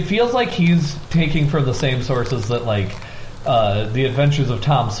 It feels like he's taking from the same sources that like the Adventures of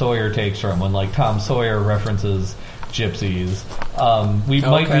Tom Sawyer takes from, when like Tom Sawyer references gypsies.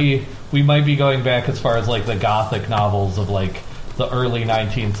 We might be going back as far as like the Gothic novels of like the early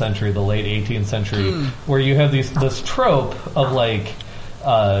 19th century, the late 18th century, where you have this trope of like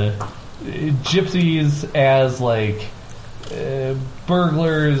gypsies as like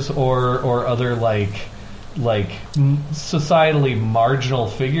burglars or other like societally marginal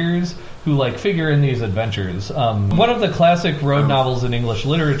figures who like figure in these adventures. One of the classic road novels in English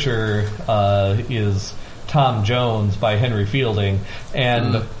literature is Tom Jones by Henry Fielding,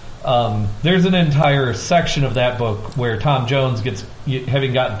 and there's an entire section of that book where Tom Jones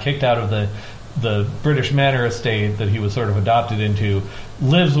having gotten kicked out of the the British Manor estate that he was sort of adopted into,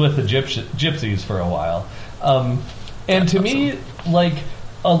 lives with the gypsies for a while. And to me, like,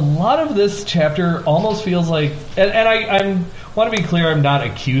 a lot of this chapter almost feels like, and I want to be clear, I'm not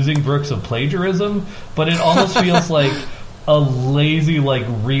accusing Brooks of plagiarism, but it almost feels like a lazy, like,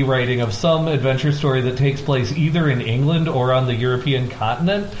 rewriting of some adventure story that takes place either in England or on the European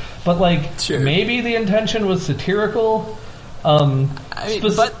continent. But, like, Sure. maybe the intention was satirical. I mean,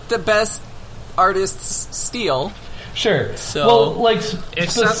 but the best artists steal. Sure. So- well, like,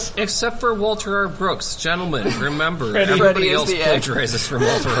 Except for Walter R. Brooks. Gentlemen, remember, Freddie everybody is else the egg. plagiarizes from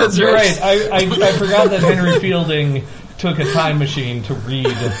Walter R. Brooks. you're right. I forgot that Henry Fielding took a time machine to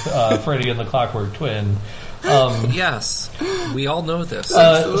read Freddie and the Clockwork Twin. Yes, we all know this.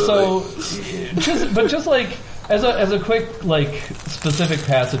 So, just like as a quick, like, specific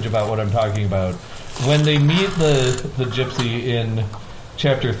passage about what I'm talking about, when they meet the gypsy in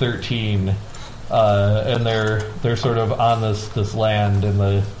chapter 13, and they're sort of on this land, and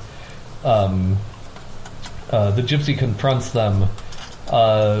the gypsy confronts them.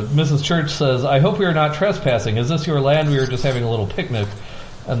 Mrs. Church says, "I hope we are not trespassing. Is this your land? We were just having a little picnic."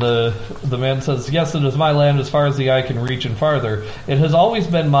 And the man says, "Yes, it is my land as far as the eye can reach and farther. It has always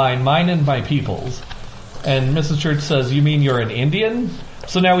been mine and my people's." And Mrs. Church says, "You mean you're an Indian?"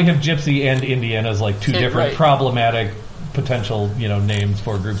 So now we have gypsy and Indian as, like, two different right. problematic potential, names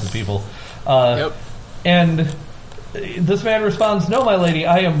for groups of people. Yep. And this man responds, "No, my lady,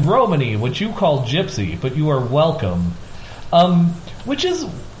 I am Romany, which you call gypsy, but you are welcome." Which is,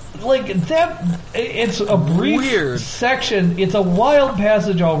 like, that, it's a brief Weird. section. It's a wild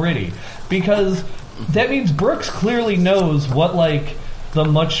passage already, because that means Brooks clearly knows what, like, the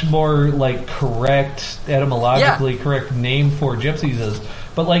much more, like, correct, etymologically correct name for gypsies is.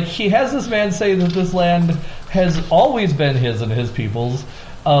 But, like, he has this man say that this land has always been his and his people's,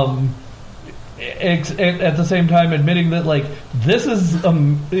 at the same time admitting that, like, this is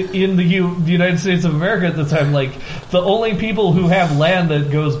in the United States of America at the time, like, the only people who have land that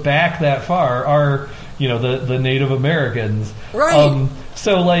goes back that far are, the Native Americans. Right.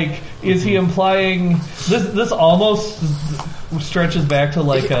 So, like, is he implying this almost stretches back to,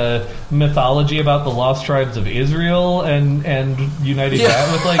 like, a mythology about the lost tribes of Israel and uniting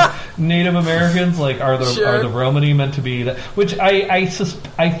that with, like, Native Americans? Like, are the Romani meant to be that? Which I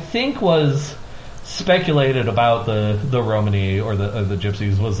think was speculated about the Romani or the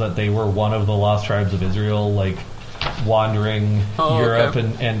Gypsies, was that they were one of the lost tribes of Israel, like, wandering Europe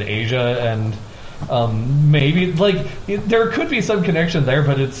and Asia, and maybe, like, there could be some connection there,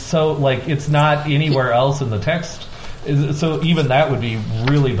 but it's so, like, it's not anywhere else in the text. So even that would be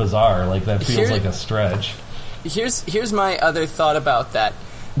really bizarre. Like, that feels like a stretch. Here's my other thought about that.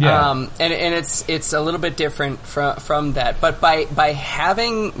 Yeah. And it's a little bit different from that. But by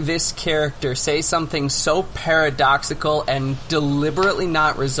having this character say something so paradoxical and deliberately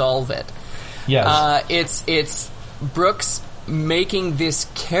not resolve it, yes, it's Brooks making this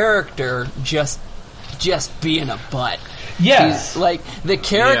character just being a butt. Yes. Like, the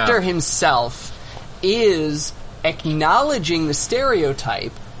character himself is acknowledging the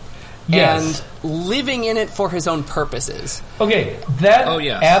stereotype yes, and living in it for his own purposes. Okay, that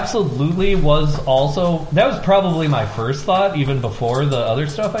yes. absolutely was also... That was probably my first thought, even before the other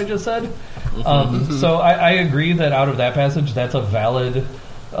stuff I just said. So I agree that out of that passage, that's a valid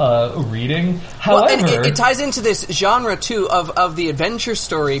reading. However... Well, and it ties into this genre, too, of the adventure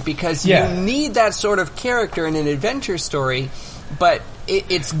story, because you need that sort of character in an adventure story, but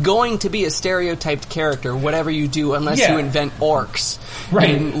it's going to be a stereotyped character, whatever you do, unless you invent orcs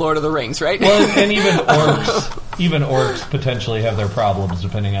in Lord of the Rings, right? Well, and even orcs potentially have their problems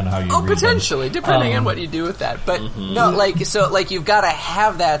depending on how you read potentially, them. depending on what you do with that. But no, like you've got to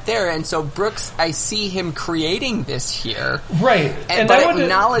have that there, and so Brooks, I see him creating this here, right, and but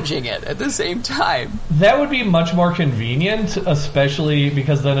acknowledging it at the same time. That would be much more convenient, especially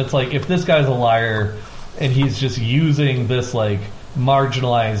because then it's like, if this guy's a liar and he's just using this, like,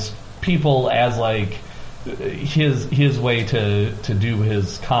 marginalized people as, like, his way to do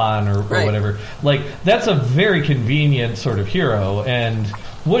his con or whatever, like, that's a very convenient sort of hero and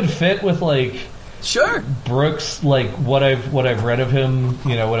would fit with, like, Brooks, like, what I've read of him,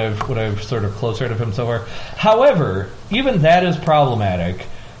 what I've sort of close read of him so far. However, even that is problematic,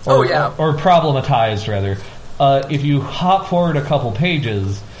 or problematized rather, if you hop forward a couple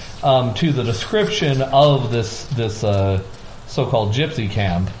pages to the description of this so-called gypsy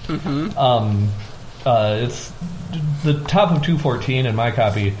camp. It's the top of 214 in my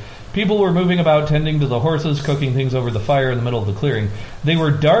copy. People were moving about, tending to the horses, cooking things over the fire in the middle of the clearing. They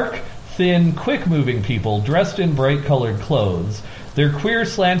were dark, thin, quick-moving people, dressed in bright-colored clothes. Their queer,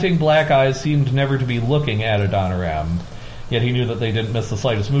 slanting black eyes seemed never to be looking at Adoniram, yet he knew that they didn't miss the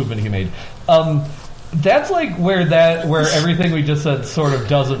slightest movement he made. That's like where everything we just said sort of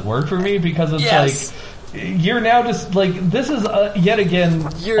doesn't work for me, because it's Yes. like you're now just like, this is yet again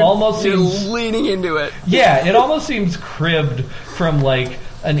You're seems leaning into it. yeah, it almost seems cribbed from like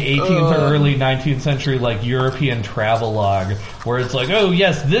an 18th or early 19th century like European travelogue, where it's like, oh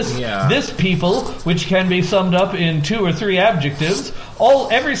yes, this people, which can be summed up in 2 or 3 adjectives,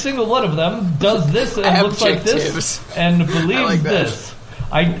 every single one of them does this and looks like this and believes like that. this.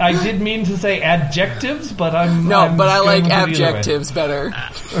 I did mean to say adjectives, but I going like with it either way. adjectives better.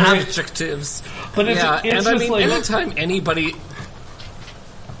 Adjectives. But it's and just I mean, like,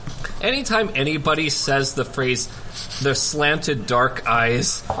 anytime anybody says the phrase "the slanted dark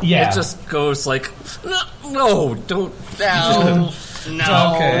eyes," Yeah. it just goes like, no, don't, No.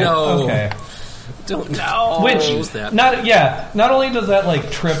 okay. don't, Which use that. not only does that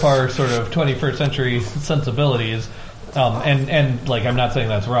like trip our sort of 21st century sensibilities, and like I'm not saying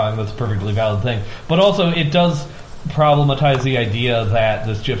that's wrong, that's a perfectly valid thing, but also it does problematize the idea that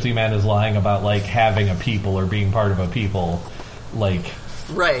this gypsy man is lying about like having a people or being part of a people. Like,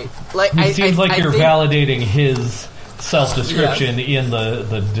 Right. Like it seems like you're think, validating his self-description in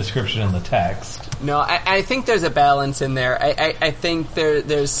the description in the text. No, I think there's a balance in there. I think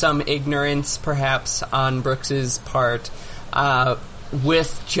there's some ignorance, perhaps, on Brooks's part,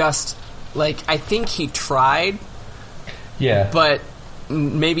 with just, like, I think he tried, Yeah. but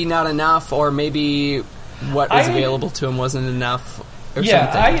maybe not enough, or maybe what was I- available to him wasn't enough, or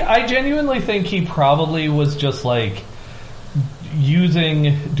Yeah, something. I genuinely think he probably was just like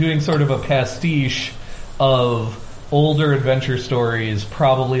doing sort of a pastiche of older adventure stories,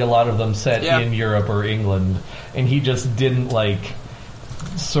 probably a lot of them set in Europe or England, and he just didn't like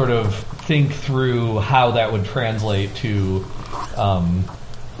sort of think through how that would translate to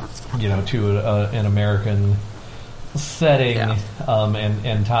to an American setting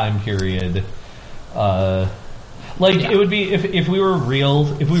and time period. It would be if we were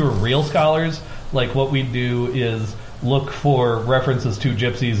real scholars, like what we'd do is look for references to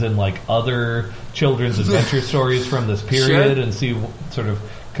gypsies in like other children's adventure stories from this period and see sort of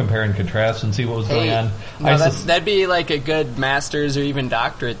compare and contrast and see what was going on. No, that'd be like a good master's or even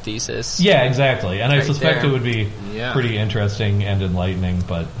doctorate thesis. Yeah, exactly. And I suspect there. it would be pretty interesting and enlightening,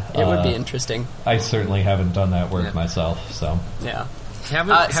 but It would be interesting. I certainly haven't done that work myself, so. Yeah.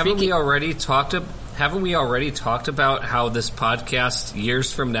 Haven't we already talked about how this podcast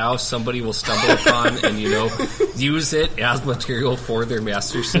years from now somebody will stumble upon and use it as material for their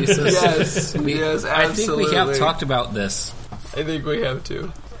master's thesis? Yes, yes, absolutely. I think we have talked about this. I think we have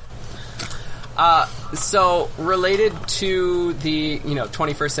too. So related to the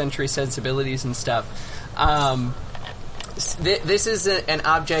 21st century sensibilities and stuff, this is an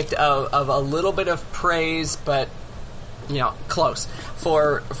object of a little bit of praise, but close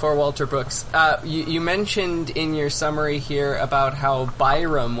for Walter Brooks. You mentioned in your summary here about how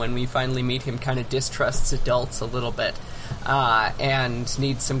Byram, when we finally meet him, kind of distrusts adults a little bit. And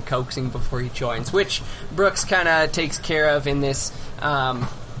needs some coaxing before he joins, which Brooks kind of takes care of in this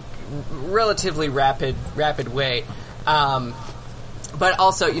relatively rapid way. But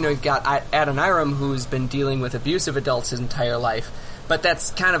also, you've got Adoniram, who's been dealing with abusive adults his entire life. But that's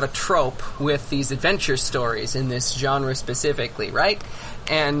kind of a trope with these adventure stories in this genre specifically, right?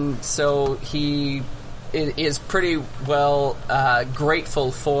 And so he is pretty well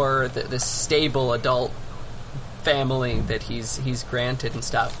grateful for the stable adult family that he's granted and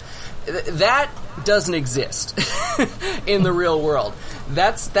stuff. That doesn't exist in the real world.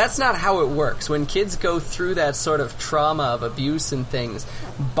 That's not how it works. When kids go through that sort of trauma of abuse and things,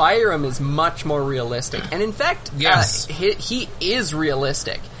 Byram is much more realistic. And in fact, yes, he is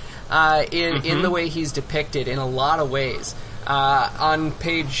realistic in the way he's depicted in a lot of ways. On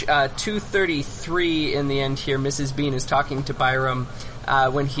page 233 in the end here, Mrs. Bean is talking to Byram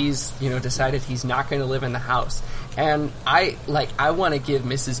when he's decided he's not going to live in the house, and I want to give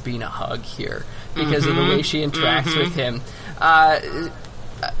Mrs. Bean a hug here because of the way she interacts with him.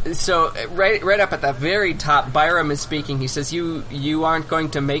 So right up at the very top, Byram is speaking. He says, "You aren't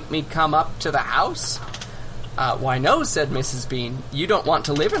going to make me come up to the house?" Why no, said Mrs. Bean. You don't want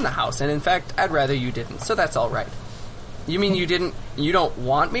to live in the house, and in fact, I'd rather you didn't. So that's all right. You mean you don't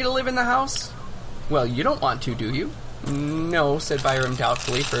want me to live in the house? Well, you don't want to, do you? No, said Byram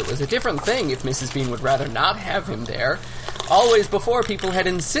doubtfully, for it was a different thing if Mrs. Bean would rather not have him there. Always before people had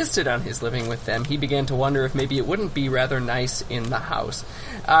insisted on his living with them, he began to wonder if maybe it wouldn't be rather nice in the house.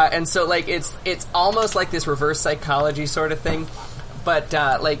 And so, it's almost like this reverse psychology sort of thing. But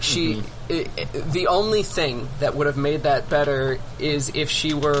the only thing that would have made that better is if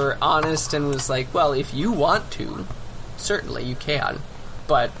she were honest and was like, well, if you want to, certainly you can,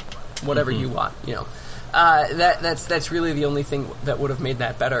 but whatever you want, that's really the only thing that would have made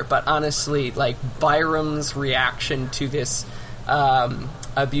that better. But honestly, like, Byram's reaction to this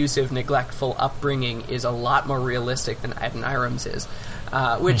abusive, neglectful upbringing is a lot more realistic than Adoniram's is.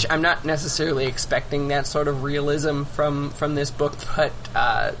 Which I'm not necessarily expecting that sort of realism from this book, but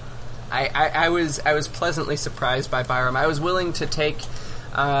I was pleasantly surprised by Byram. I was willing to take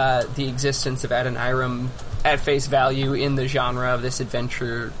the existence of Adoniram at face value in the genre of this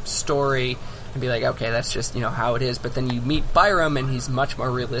adventure story and be like, okay, that's just how it is. But then you meet Byram, and he's much more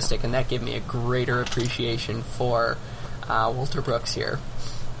realistic, and that gave me a greater appreciation for Walter Brooks here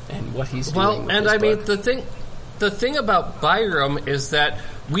and what he's doing. Well, and I mean, the thing about Byram is that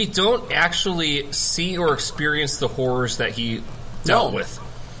we don't actually see or experience the horrors that he dealt with.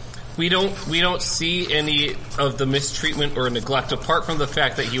 We don't see any of the mistreatment or neglect, apart from the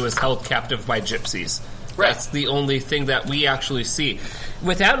fact that he was held captive by gypsies. Right. That's the only thing that we actually see.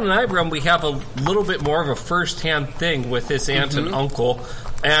 With Adoniram, we have a little bit more of a first-hand thing with his aunt and uncle,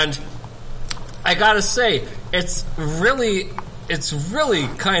 and I gotta say, it's really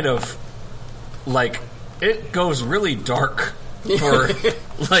kind of like, it goes really dark for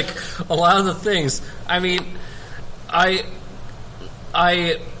like a lot of the things. I mean, I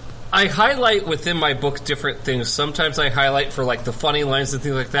highlight within my book different things. Sometimes I highlight for like the funny lines and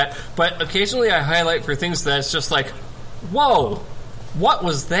things like that, but occasionally I highlight for things that it's just like, whoa, what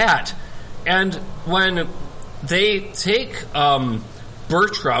was that? And when they take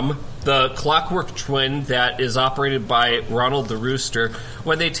Bertram, the Clockwork Twin that is operated by Ronald the Rooster,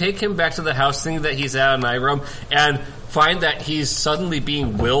 when they take him back to the house thinking that he's Adoniram and find that he's suddenly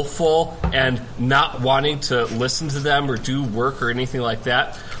being willful and not wanting to listen to them or do work or anything like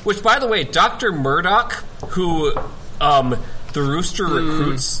that. Which, by the way, Dr. Murdoch, who the Rooster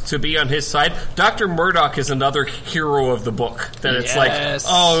recruits to be on his side, Dr. Murdoch is another hero of the book. That it's like,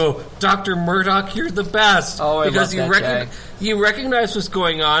 oh, Dr. Murdoch, you're the best. Oh, because I love that guy. You recognize what's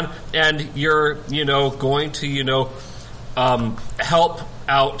going on, and you're, going to, help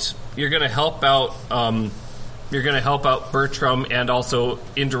out. You're going to help out. You're going to help out Bertram and also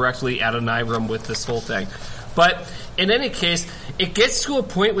indirectly Adoniram with this whole thing. But in any case, it gets to a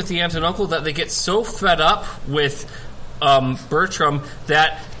point with the aunt and uncle that they get so fed up with Bertram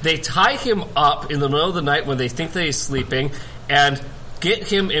that they tie him up in the middle of the night when they think that he's sleeping and get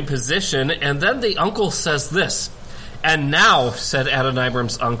him in position. And then the uncle says this. And now, said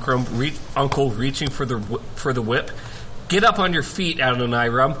Adoniram's uncle, reaching for the whip, get up on your feet,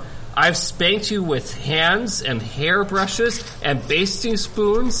 Adoniram. I've spanked you with hands and hairbrushes and basting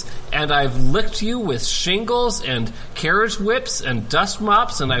spoons, and I've licked you with shingles and carriage whips and dust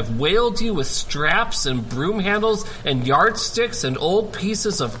mops, and I've whaled you with straps and broom handles and yardsticks and old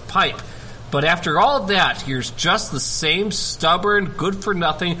pieces of pipe. But after all that, you're just the same stubborn,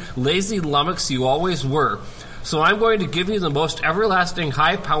 good-for-nothing, lazy lummox you always were. So I'm going to give you the most everlasting,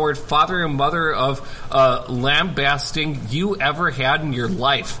 high-powered father and mother of lambasting you ever had in your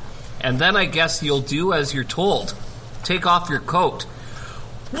life. And then I guess you'll do as you're told. Take off your coat.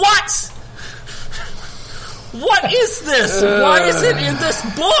 What? What is this? Why is it in this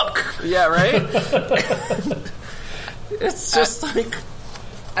book? Yeah, right? It's just like...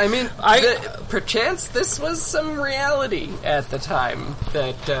 I mean, perchance this was some reality at the time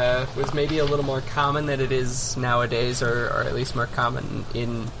that was maybe a little more common than it is nowadays, or at least more common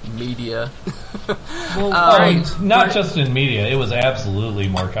in media. Well, not just in media. It was absolutely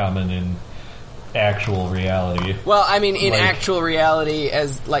more common in actual reality. Well, I mean, in actual reality,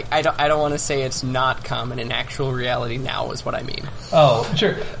 as like I don't want to say it's not common in actual reality now is what I mean. Oh,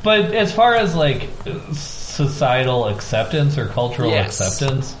 sure, but as far as like societal acceptance or cultural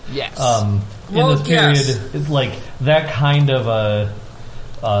acceptance, yes, in this period, it's like that kind of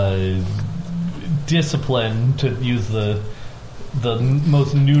a discipline, to use the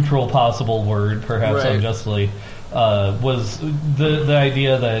most neutral possible word, perhaps unjustly, was the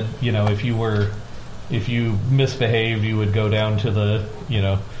idea that if you misbehaved, you would go down to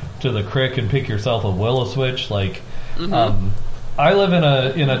the creek and pick yourself a willow switch. Like, I live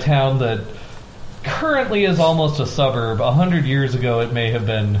in a town that currently is almost a suburb. 100 years ago, it may have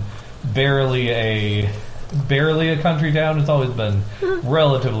been barely a country town. It's always been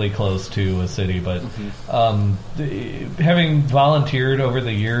relatively close to a city, but having volunteered over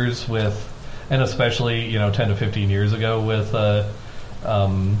the years with, and especially 10 to 15 years ago with at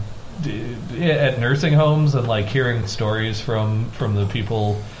nursing homes, and like hearing stories from the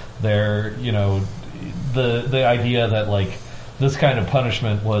people there, the idea that like this kind of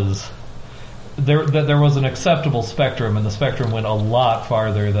punishment was there was an acceptable spectrum, and the spectrum went a lot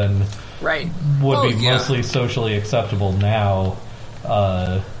farther than Right. would be yeah. mostly socially acceptable now.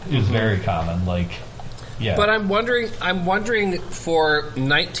 Is very common. Like, yeah. But I'm wondering for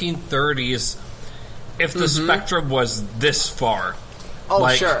 1930s if the spectrum was this far. Oh,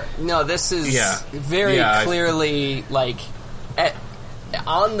 Like- sure. No, this is Yeah. very Yeah, clearly like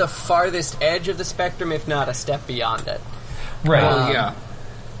on the farthest edge of the spectrum, if not a step beyond it. right. Yeah.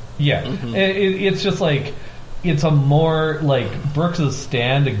 Yeah, it's just like it's a more like Brooks's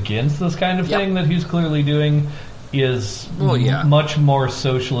stand against this kind of Yep. thing that he's clearly doing is much more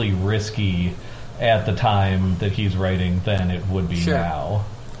socially risky at the time that he's writing than it would be Sure. now.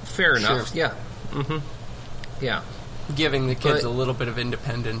 Fair enough. Sure. Yeah. Yeah. Giving the kids But- a little bit of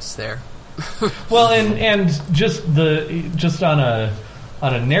independence there. Well, and just on a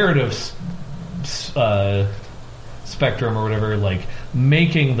narrative spectrum or whatever, like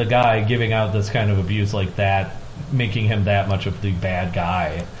making the guy giving out this kind of abuse like that, making him that much of the bad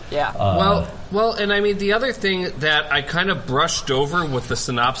guy. Yeah. Well, and I mean, the other thing that I kind of brushed over with the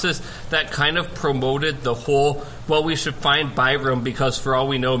synopsis that kind of promoted the whole, well, we should find Byram because for all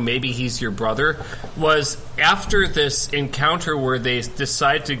we know, maybe he's your brother, was after this encounter where they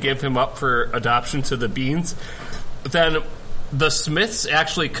decide to give him up for adoption to the Beans, then the Smiths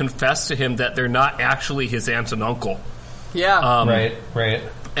actually confess to him that they're not actually his aunt and uncle. yeah. Right.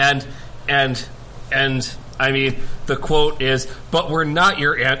 And I mean, the quote is, "But we're not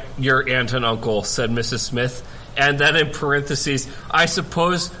your aunt and uncle," said Mrs. Smith. And then in parentheses, "I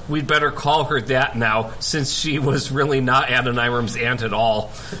suppose we'd better call her that now, since she was really not Adoniram's aunt at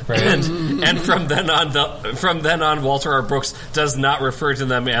all." Right. And from then on, Walter R. Brooks does not refer to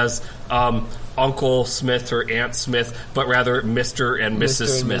them as Uncle Smith or Aunt Smith, but rather Mr. and Mrs. Mr.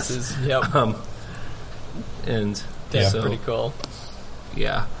 and Smith. Mrs. Yep. And That's so, pretty cool.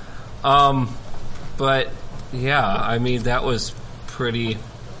 yeah. But yeah, I mean, that was pretty,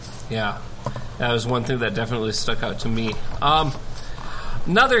 yeah, that was one thing that definitely stuck out to me.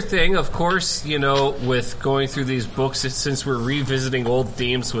 Another thing, of course, you know, with going through these books, since we're revisiting old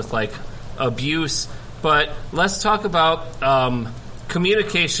themes with like abuse, but let's talk about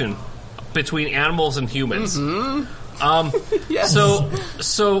communication between animals and humans. Yes.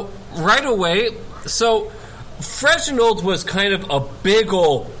 So right away, so Fregenold was kind of a big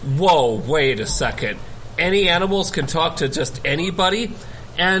ol' whoa, wait a second. Any animals can talk to just anybody,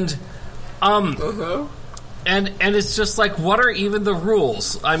 and and it's just like, what are even the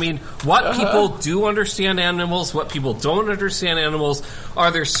rules? I mean, what people do understand animals, what people don't understand animals.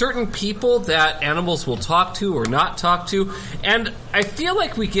 Are there certain people that animals will talk to or not talk to? And I feel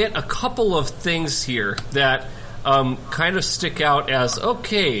like we get a couple of things here that kind of stick out as,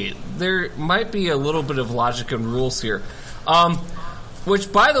 okay, there might be a little bit of logic and rules here.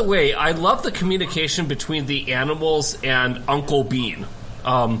 Which, by the way, I love the communication between the animals and Uncle Bean.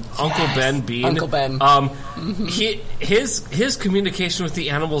 Uncle Ben Bean. Uncle Ben. His communication with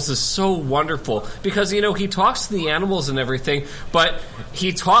the animals is so wonderful because, you know, he talks to the animals and everything, but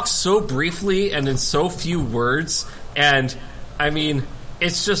he talks so briefly and in so few words, and I mean,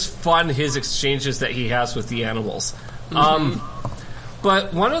 it's just fun, his exchanges that he has with the animals.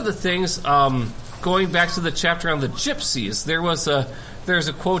 But one of the things, going back to the chapter on the gypsies, there's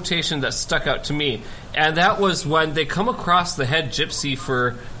a quotation that stuck out to me, and that was when they come across the head gypsy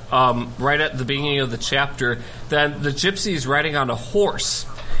for right at the beginning of the chapter. Then the gypsy is riding on a horse,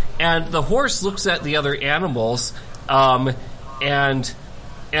 and the horse looks at the other animals, and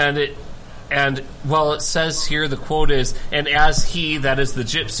it says here, the quote is, "And as he," that is the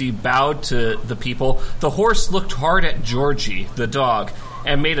gypsy, "bowed to the people, the horse looked hard at Georgie, the dog,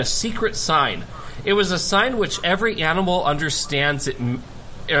 and made a secret sign. It was a sign which every animal understands. It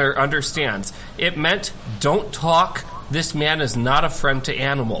meant, 'Don't talk. This man is not a friend to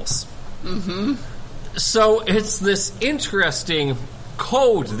animals.'" So it's this interesting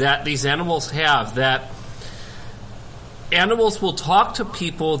code that these animals have, that animals will talk to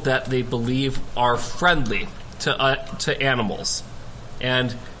people that they believe are friendly to animals.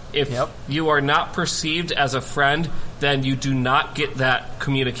 And if you are not perceived as a friend, then you do not get that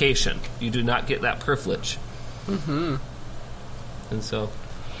communication. You do not get that privilege. And so,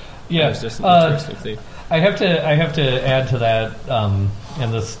 Yeah, it's just an interesting thing. I have to add to that,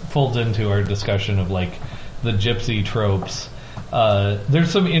 and this folds into our discussion of like the gypsy tropes. There's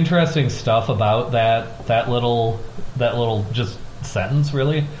some interesting stuff about that little just sentence,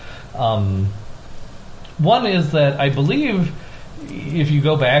 really. One is that I believe, if you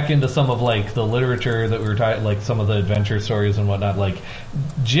go back into some of like the literature that we were talking, like some of the adventure stories and whatnot, like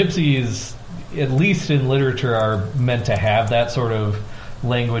gypsies at least in literature, are meant to have that sort of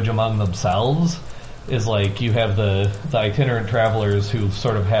language among themselves. Is like you have the itinerant travelers who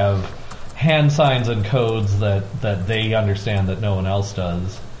sort of have hand signs and codes that they understand that no one else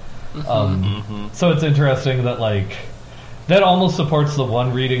does. So it's interesting that like that almost supports the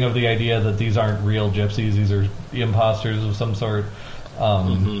one reading of the idea that these aren't real gypsies; these are imposters of some sort.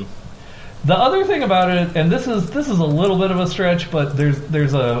 The other thing about it, and this is a little bit of a stretch, but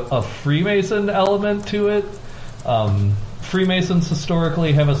there's a Freemason element to it. Freemasons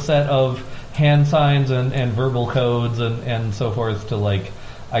historically have a set of hand signs and verbal codes and so forth to like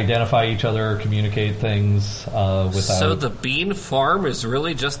identify each other or communicate things without. So the Bean Farm is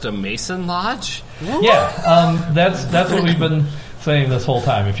really just a Mason lodge? Yeah, that's what we've been saying this whole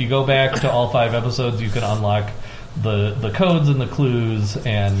time. If you go back to all 5 episodes, you can unlock the codes and the clues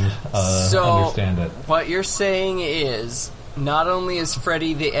and understand it. What you're saying is, not only is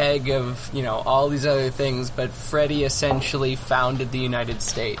Freddy the egg of, all these other things, but Freddy essentially founded the United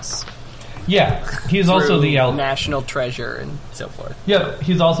States. Yeah, he's also the national treasure and so forth. Yeah,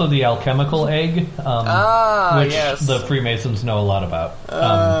 he's also the alchemical egg, which yes. the Freemasons know a lot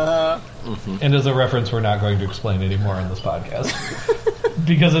about. And as a reference, we're not going to explain anymore in this podcast.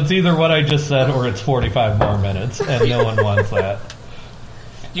 Because it's either what I just said or it's 45 more minutes, and no one wants that.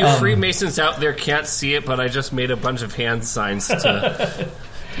 You Freemasons out there can't see it, but I just made a bunch of hand signs to...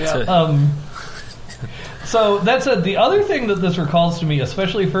 So that said, the other thing that this recalls to me,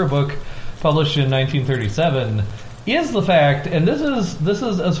 especially for a book published in 1937, is the fact, and this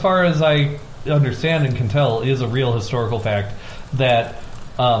is as far as I understand and can tell, is a real historical fact, that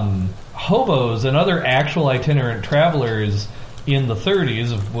hobos and other actual itinerant travelers in the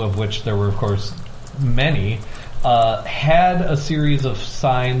 30s, of which there were, of course, many, had a series of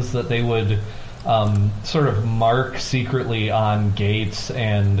signs that they would sort of mark secretly on gates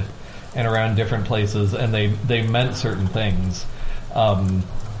and around different places, and they meant certain things.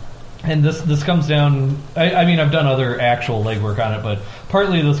 And this comes down... I mean, I've done other actual legwork on it, but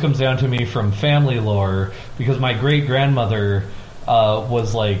partly this comes down to me from family lore, because my great-grandmother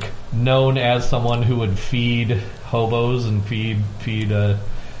was, like, known as someone who would feed hobos and feed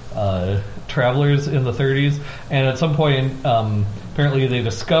travelers in the 30s. And at some point, apparently they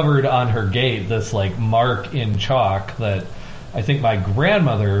discovered on her gate this, like, mark in chalk that I think my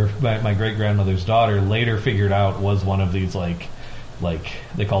grandmother, my great-grandmother's daughter, later figured out was one of these, like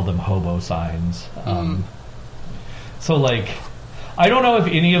they called them hobo signs. So, like, I don't know if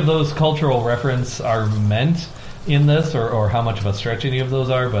any of those cultural references are meant in this, or how much of a stretch any of those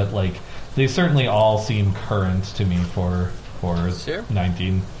are, but, like, they certainly all seem current to me for sure.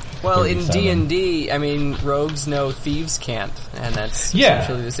 19. Well, in D&D, I mean, rogues know thieves can't, and that's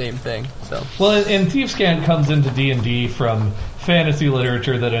essentially the same thing. So, well, and thieves can't comes into D&D from fantasy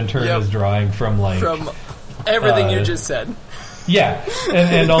literature that in turn is drawing from everything you just said. Yeah,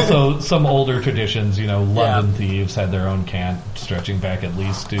 and also some older traditions. London thieves had their own cant stretching back at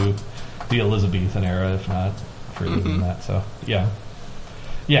least to the Elizabethan era, if not further than that. So yeah.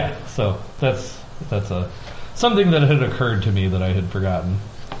 So that's something that had occurred to me that I had forgotten.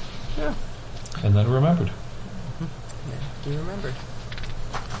 Yeah. And then remembered. Yeah, you remembered.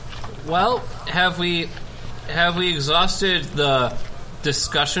 Well, have we exhausted the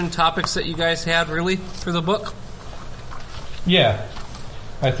discussion topics that you guys had, really, for the book? Yeah,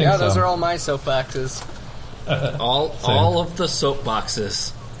 I think so. Yeah, those are all my soapboxes. all of the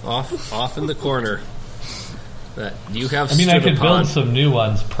soapboxes off in the corner that you have. I mean, I could upon. build some new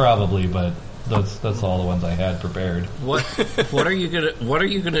ones probably, but that's all the ones I had prepared. What are you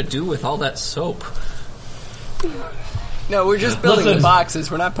gonna do with all that soap? No, we're just building the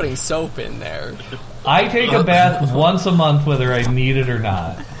boxes. We're not putting soap in there. I take a bath once a month, whether I need it or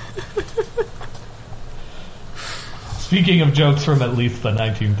not. Speaking of jokes from at least the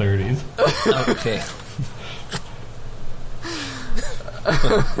 1930s. Okay.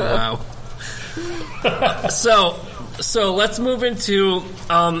 Wow. So let's move into...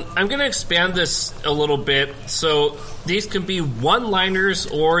 I'm going to expand this a little bit. So these can be one-liners,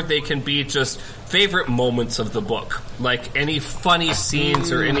 or they can be just favorite moments of the book. Like any funny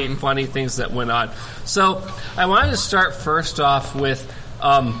scenes or any funny things that went on. So I wanted to start first off with...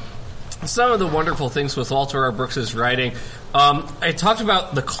 some of the wonderful things with Walter R. Brooks' writing. I talked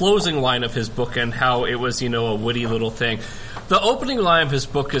about the closing line of his book and how it was, a witty little thing. The opening line of his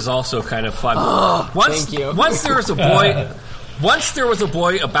book is also kind of fun. Thank you. Once there was a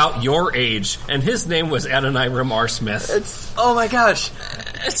boy about your age, and his name was Adoniram R. Smith. Oh my gosh.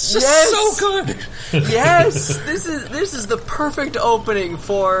 It's just so good. Yes, this is the perfect opening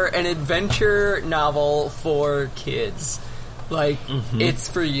for an adventure novel for kids. Like, it's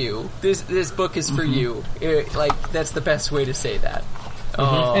for you. This book is for you. That's the best way to say that.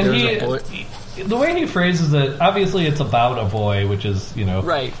 And the way he phrases it, obviously it's about a boy, which is,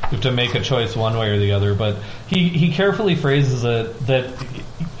 Right. you have to make a choice one way or the other, but he carefully phrases it that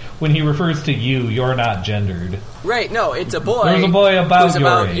when he refers to you're not gendered. Right, no, it's a boy. There's a boy who's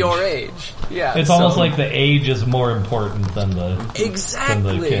about your your age. age. Yeah. It's almost like the age is more important than the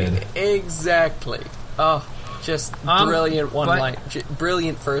Exactly. than the kid. Exactly. Oh, just brilliant but-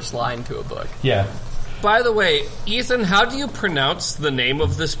 brilliant first line to a book. Yeah. By the way, Ethan, how do you pronounce the name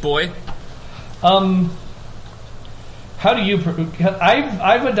of this boy? How do you...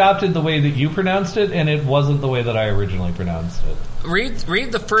 I've adopted the way that you pronounced it, and it wasn't the way that I originally pronounced it.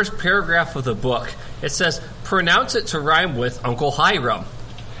 Read the first paragraph of the book. It says, pronounce it to rhyme with Uncle Hiram.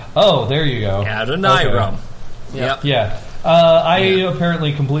 Oh, there you go. Adoniram. Okay. Yep. Yeah. I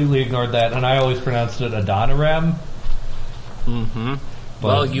apparently completely ignored that, and I always pronounced it Adoniram. Mm-hmm.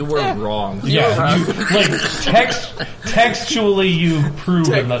 Well, you were wrong. Yeah, textually, you've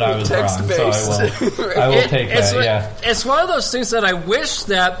proven that I was wrong, so I will take that. Yeah, it's one of those things that I wish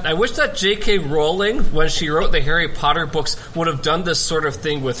that J.K. Rowling, when she wrote the Harry Potter books, would have done this sort of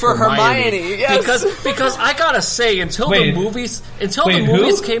thing with Hermione. Yes. Because I gotta say, until the movies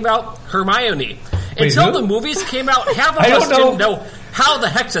came out, Hermione. Until the movies came out, half of us didn't know how the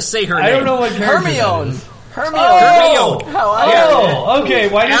heck to say her name. I don't know what character that is. Hermione. How are you? Oh, okay.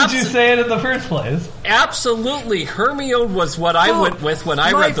 Why didn't you say it in the first place? Absolutely. Hermione was what I went with when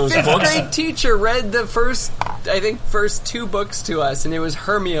I read those books. My 5th grade teacher read the first 2 books to us, and it was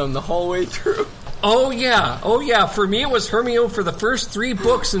Hermione the whole way through. Oh yeah. For me, it was Hermione for the first 3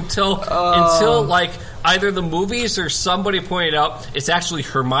 books until like either the movies or somebody pointed out it's actually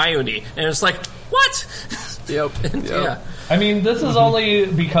Hermione, and it's like, what? Yep. Yeah. I mean, this is only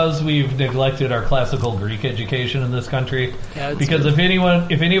because we've neglected our classical Greek education in this country. Yeah, because if any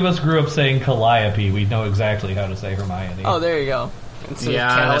of us grew up saying Calliope, we'd know exactly how to say Hermione. Oh, there you go. Instead of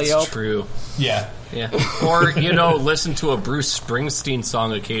that's Calliope. true. Yeah. Yeah. Or, listen to a Bruce Springsteen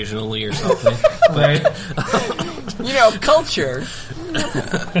song occasionally or something. Right? Culture.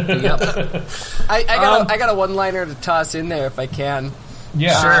 Yep. I got a one-liner to toss in there if I can.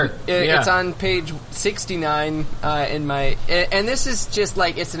 Yeah. Sure. It's on page 69 in my... And this is just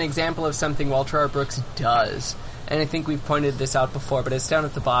it's an example of something Walter R. Brooks does. And I think we've pointed this out before, but it's down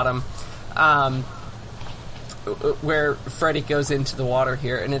at the bottom where Freddy goes into the water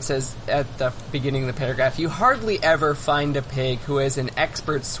here. And it says at the beginning of the paragraph, you hardly ever find a pig who is an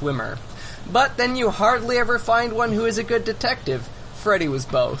expert swimmer. But then you hardly ever find one who is a good detective. Freddy was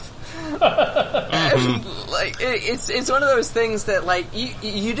both. It's one of those things that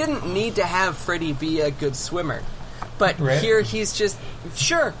you didn't need to have Freddy be a good swimmer, but here he's just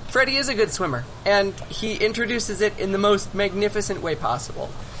Freddy is a good swimmer, and he introduces it in the most magnificent way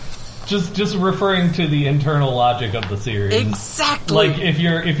possible. Just referring to the internal logic of the series. Exactly. If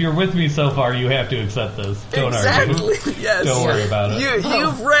you're with me so far, you have to accept this. Don't argue. Yes. Don't worry about it.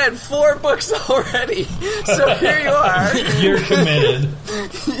 You've read 4 books already, so here you are. You're committed.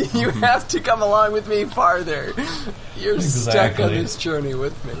 You have to come along with me farther. You're stuck on this journey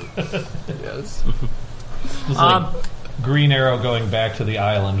with me. Yes. Just Green Arrow going back to the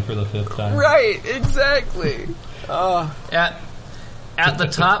island for the 5th time. Right. Exactly. At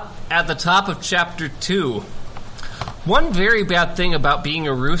the top of chapter 2, one very bad thing about being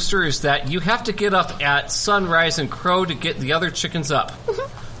a rooster is that you have to get up at sunrise and crow to get the other chickens up.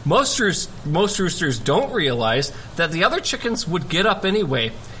 Most roosters don't realize that the other chickens would get up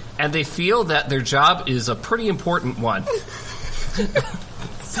anyway, and they feel that their job is a pretty important one.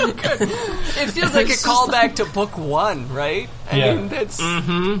 So good. It feels like a callback to book 1, right? I mean, that's...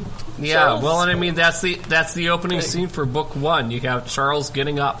 Mm-hmm. Yeah, Charles. Well, and I mean, that's the opening scene for book 1. You have Charles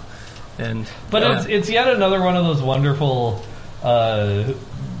getting up. But it's yet another one of those wonderful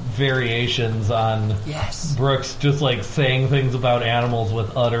variations on Brooks just saying things about animals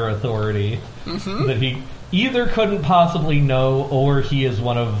with utter authority that he either couldn't possibly know, or he is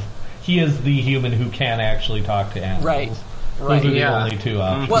the human who can actually talk to animals. Right. Those are the only 2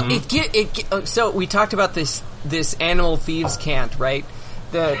 options. Well, so we talked about this animal thieves can't, right?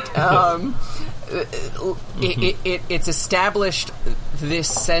 That it's established this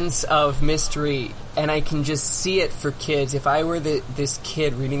sense of mystery, and I can just see it for kids. If I were this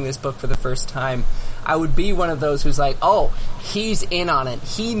kid reading this book for the first time, I would be one of those who's like, oh, he's in on it.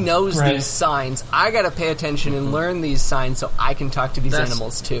 He knows these signs. I got to pay attention and learn these signs so I can talk to these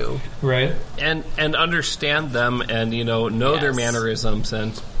animals too. Right. And understand them and, know their mannerisms,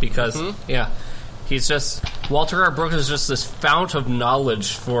 and because, he's just... Walter R. Brooks is just this fount of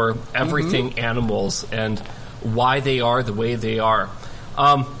knowledge for everything animals, and why they are the way they are.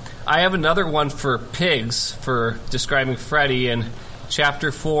 I have another one for pigs for describing Freddy. In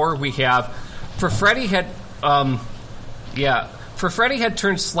chapter 4, we have Freddy had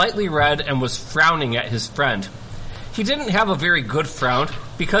turned slightly red and was frowning at his friend. He didn't have a very good frown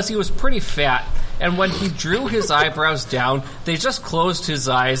because he was pretty fat, and when he drew his eyebrows down, they just closed his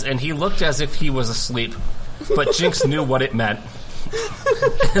eyes and he looked as if he was asleep. But Jinx knew what it meant.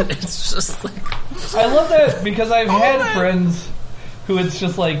 And it's just like... I love that because I've had friends who it's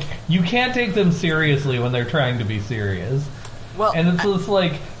just like, you can't take them seriously when they're trying to be serious. Well, and it's this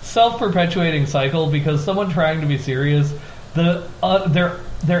like self-perpetuating cycle because someone trying to be serious, their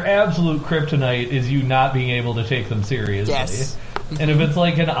absolute kryptonite is you not being able to take them seriously. Yes. And if it's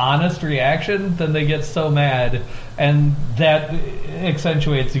like an honest reaction, then they get so mad, and that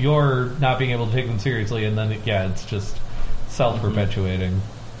accentuates your not being able to take them seriously, and then it's just self-perpetuating.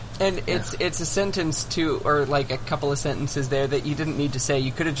 And it's a sentence too, or like a couple of sentences there that you didn't need to say.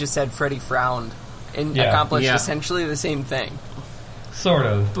 You could have just said Freddy frowned and accomplished essentially the same thing. Sort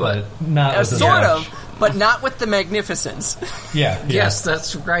of, but not with sort of, but not with the magnificence. Yeah. Yes,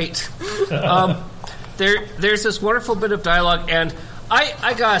 that's right. There's this wonderful bit of dialogue, and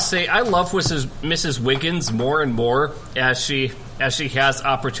I gotta say, I love Mrs. Wiggins more and more as she has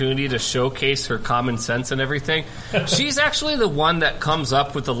opportunity to showcase her common sense and everything. She's actually the one that comes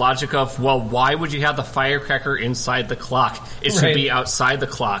up with the logic of, well, why would you have the firecracker inside the clock? It should be outside the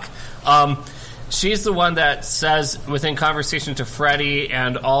clock. She's the one that says, within conversation to Freddy,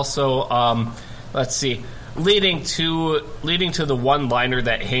 and also, leading to the one-liner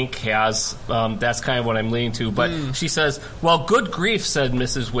that Hank has. That's kind of what I'm leading to. But she says, well, good grief, said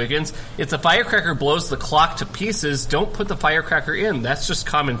Mrs. Wiggins. If the firecracker blows the clock to pieces, don't put the firecracker in. That's just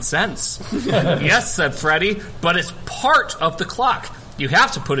common sense. Yes, said Freddy, but it's part of the clock. You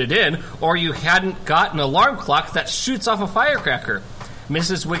have to put it in, or you hadn't got an alarm clock that shoots off a firecracker.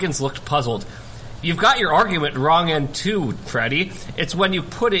 Mrs. Wiggins looked puzzled. You've got your argument wrong end too, Freddy. It's when you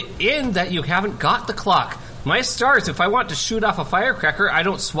put it in that you haven't got the clock. My stars, if I want to shoot off a firecracker, I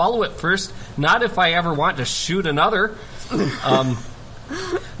don't swallow it first. Not if I ever want to shoot another.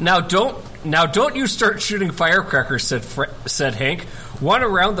 Now don't you start shooting firecrackers, said Hank. One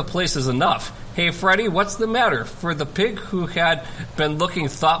around the place is enough. Hey, Freddy, what's the matter? For the pig, who had been looking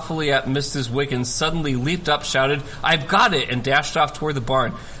thoughtfully at Mrs. Wiggins, suddenly leaped up, shouted, I've got it, and dashed off toward the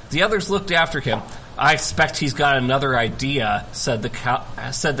barn. The others looked after him. I expect he's got another idea, said the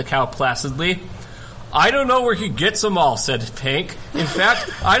cow placidly. I don't know where he gets them all, said Hank. In fact,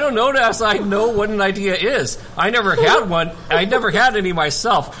 I don't know as I know what an idea is. I never had one. I never had any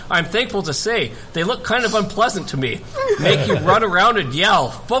myself. I'm thankful to say. They look kind of unpleasant to me. Make you run around and yell.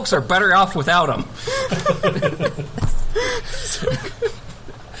 Folks are better off without them.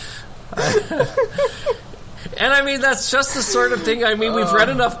 And I mean, that's just the sort of thing, I mean, we've read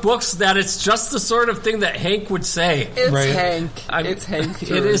enough books that it's just the sort of thing that Hank would say. It's right. Hank. It's Hank.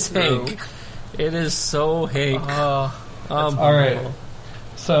 It is Hank. It is so Hank. All right.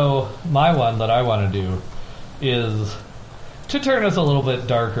 So, my one that I want to do is to turn us a little bit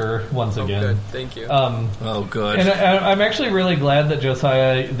darker once again. Good. Thank you. Good. And I'm actually really glad that,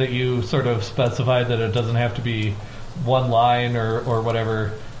 Josiah, that you sort of specified that it doesn't have to be one line or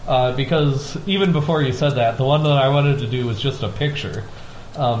whatever. Because even before you said that, the one that I wanted to do was just a picture.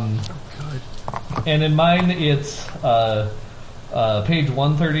 Good. And in mine, it's page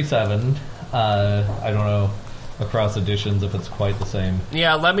 137. I don't know across editions if it's quite the same.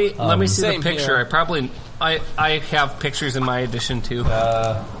 Yeah, let me see the picture. Here. I have pictures in my edition too.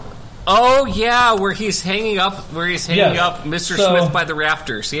 Oh yeah, where he's hanging up Mr. Smith by the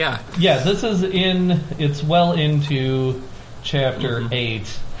rafters. Yeah. Yeah, this is it's well into chapter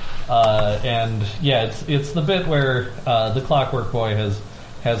 8. And yeah, it's the bit where the Clockwork Boy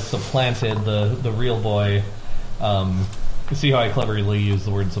has supplanted the real boy. You see how I cleverly use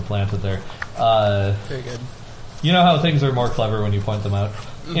the word supplanted there. Very good. You know how things are more clever when you point them out.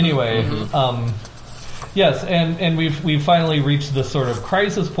 Anyway, yes, and we've finally reached this sort of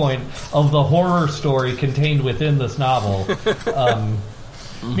crisis point of the horror story contained within this novel.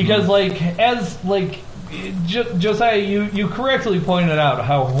 Because Josiah, you correctly pointed out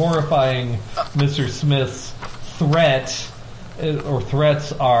how horrifying Mr. Smith's threats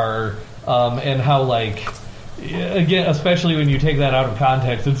are, and how again, especially when you take that out of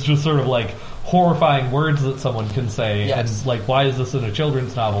context, it's just sort of horrifying words that someone can say, yes. And why is this in a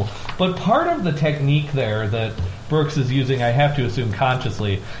children's novel? But part of the technique there that Brooks is using, I have to assume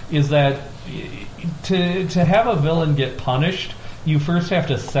consciously, is that to have a villain get punished, you first have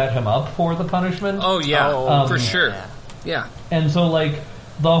to set him up for the punishment. Oh yeah, for sure. Yeah. And so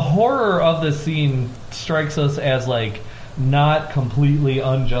the horror of this scene strikes us as like not completely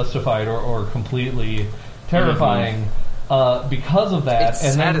unjustified or completely terrifying because of that. It's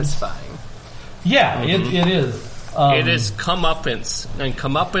and satisfying. Then, it is. It is comeuppance, and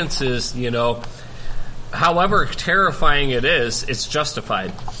comeuppance is, however terrifying it is, it's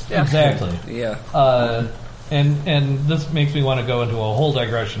justified. Yeah. Exactly. Yeah. And this makes me want to go into a whole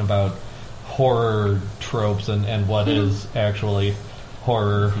digression about horror tropes and what is actually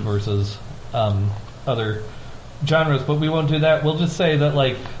horror versus other genres, but we won't do that. We'll just say that,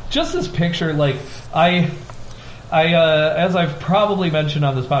 like, just this picture, like, I as I've probably mentioned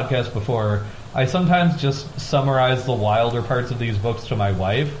on this podcast before, I sometimes just summarize the wilder parts of these books to my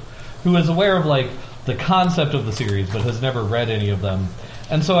wife, who is aware of, like, the concept of the series, but has never read any of them.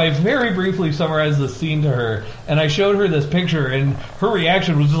 And so I very briefly summarized this scene to her, and I showed her this picture, and her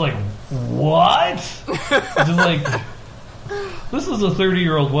reaction was just like, what? Just like, this is a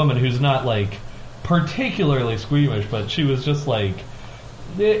 30-year-old woman who's not, like, particularly squeamish, but she was just like...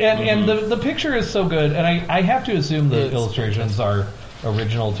 And the picture is so good, and I have to assume the illustrations are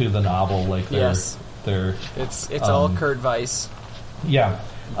original to the novel. Like, they're It's all Kurt Weiss. Yeah.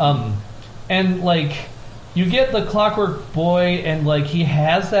 And, like, you get the Clockwork Boy, and, like, he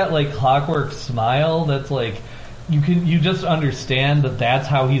has that, like, clockwork smile that's, like, you just understand that that's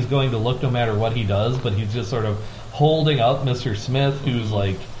how he's going to look no matter what he does, but he's just sort of holding up Mr. Smith, who's,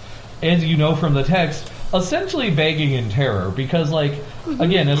 like, as you know from the text, essentially begging in terror, because, like,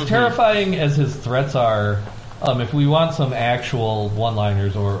 again, as terrifying as his threats are, if we want some actual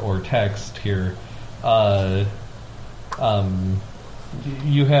one-liners or text here,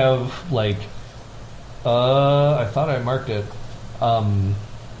 you have, like, I thought I marked it.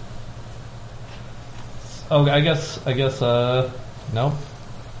 I guess, no.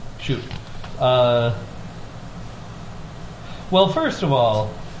 Shoot. Well, first of all,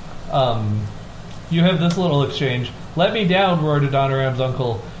 you have this little exchange. Let me down, roared Adoniram's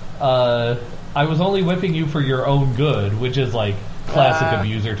uncle. I was only whipping you for your own good, which is like classic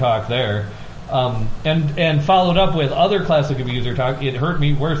abuser talk there. And followed up with other classic abuser talk. It hurt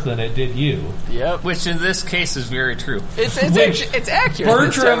me worse than it did you. Yep. Which in this case is very true. It's accurate.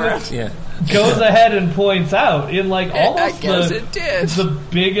 Bertram goes ahead and points out in like almost the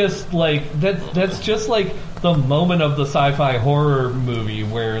biggest, like, that's just like the moment of the sci-fi horror movie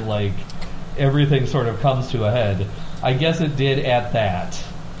where, like, everything sort of comes to a head. I guess it did at that.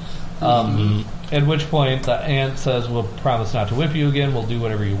 At which point the aunt says, we'll promise not to whip you again, we'll do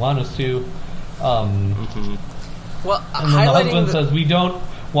whatever you want us to. Well, and then the husband says, we don't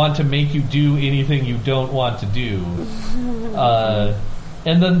want to make you do anything you don't want to do.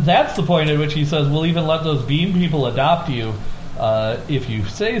 And then that's the point at which he says, we'll even let those bean people adopt you if you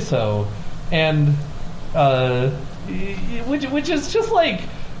say so. And which is just like,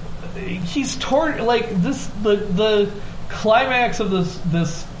 he's like this. The climax of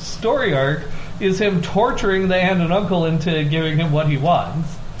this story arc is him torturing the aunt and uncle into giving him what he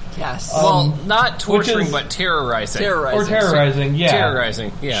wants. Yes. Well, not torturing, but terrorizing. Terrorizing, yeah.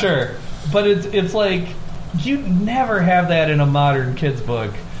 Terrorizing, yeah. Sure. But it's like, you'd never have that in a modern kid's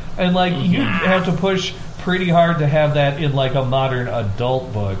book. And, like, you have to push pretty hard to have that in, like, a modern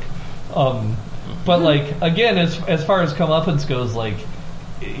adult book. But, like, again, as far as comeuppance goes, like,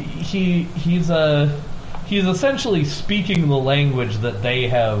 he's essentially speaking the language that they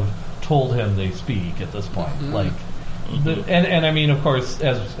have told him they speak at this point. Like, and I mean, of course,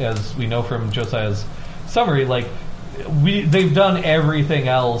 as we know from Josiah's summary, like, they've done everything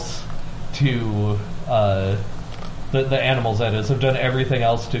else to the animals, that is, have done everything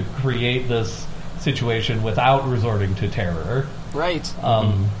else to create this situation without resorting to terror. Right.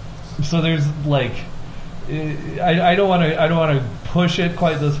 So there's, like, I don't want to push it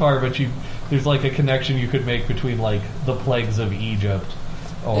quite this far, but there's like a connection you could make between, like, the plagues of Egypt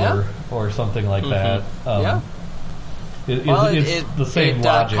or something like that. It's the same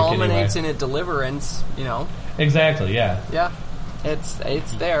logic. It culminates anyway. in a deliverance, you know. Exactly. Yeah. Yeah, it's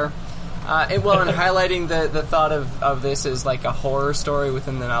there. And highlighting the thought of this as like a horror story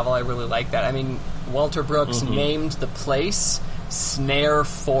within the novel, I really like that. I mean, Walter Brooks named the place Snare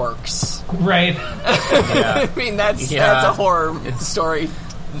Forks. Right. I mean, that's a horror story.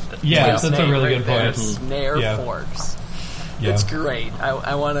 Yeah, that's a really good point. Snare Forks. Yeah. It's great.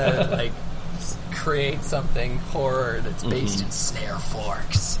 I want to like create something horror that's based in Snare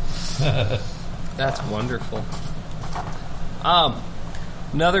Forks. That's wonderful.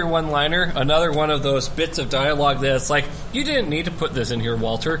 Another one-liner, another one of those bits of dialogue that's like, you didn't need to put this in here,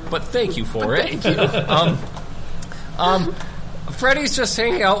 Walter, but thank you for it. Thank you. Freddy's just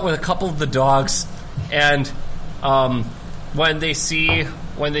hanging out with a couple of the dogs, and when they see,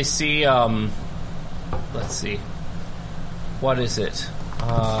 let's see, what is it?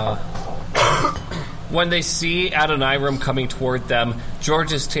 When they see Adoniram coming toward them,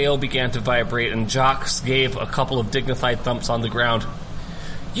 George's tail began to vibrate, and Jacques gave a couple of dignified thumps on the ground.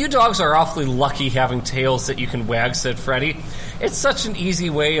 "You dogs are awfully lucky having tails that you can wag," said Freddy. "It's such an easy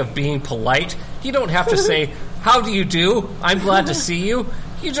way of being polite. You don't have to say, 'How do you do? I'm glad to see you.'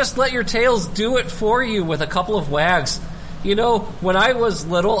 You just let your tails do it for you with a couple of wags. You know, when I was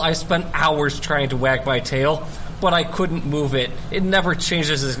little, I spent hours trying to wag my tail, but I couldn't move it. It never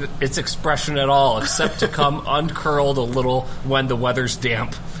changes its expression at all, except to come uncurled a little when the weather's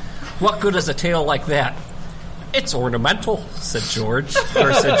damp. What good is a tail like that?" "It's ornamental," said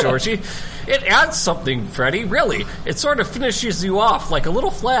Georgie. "It adds something, Freddy, really. It sort of finishes you off like a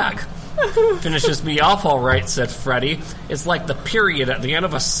little flag." "Finishes me off all right," said Freddy. "It's like the period at the end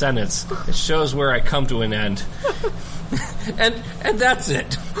of a sentence. It shows where I come to an end." and that's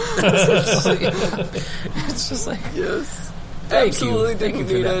it. It's just like, Yes. Thank Absolutely you. Thank you didn't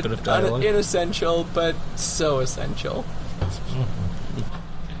for need that it. bit of dialogue. Inessential, but so essential.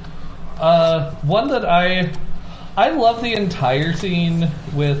 One that I love the entire scene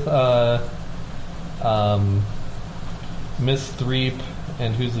with Miss Threep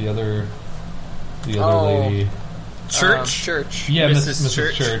and who's the other lady? Church? Church. Yeah, Mrs.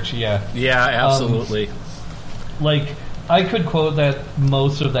 Mrs. Church. Yeah, Yeah, absolutely. like I could quote that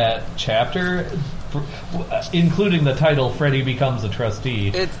most of that chapter, including the title "Freddy Becomes a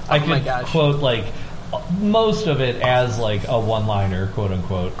Trustee." I could my gosh. quote like most of it as like a one-liner, quote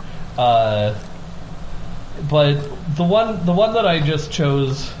unquote. But the one that I just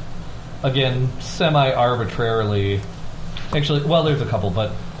chose, again, semi-arbitrarily. Actually, well, there's a couple,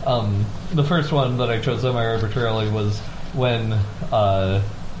 but the first one that I chose semi-arbitrarily was when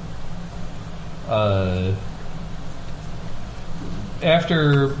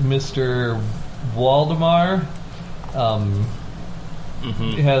after Mr. Waldemar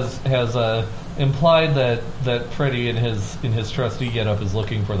has implied that Freddy in his trustee getup is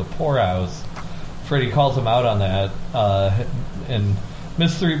looking for the poorhouse. Freddy calls him out on that, and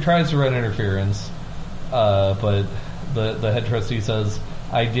Miss Threep tries to run interference, but the head trustee says,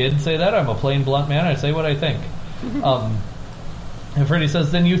 "I did say that. I'm a plain, blunt man. I say what I think." And Freddy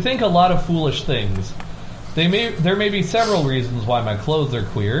says, "Then you think a lot of foolish things. There may be several reasons why my clothes are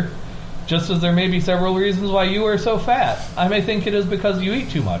queer, just as there may be several reasons why you are so fat. I may think it is because you eat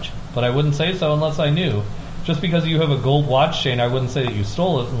too much, but I wouldn't say so unless I knew. Just because you have a gold watch chain, I wouldn't say that you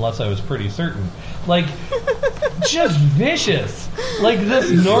stole it unless I was pretty certain." Like, just vicious. Like, this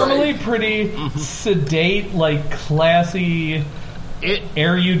normally pretty sedate, like, classy,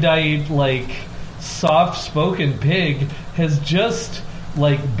 erudite, like, soft-spoken pig has just,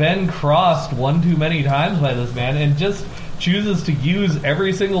 like, been crossed one too many times by this man and just chooses to use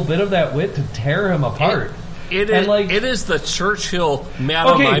every single bit of that wit to tear him apart. It is the Churchill,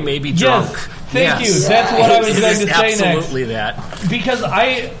 "Madam, Okay, I may be drunk." Yes, thank you. That's what I was going to say next. Absolutely that. Because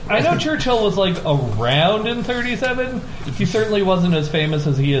I know Churchill was like around in 37. He certainly wasn't as famous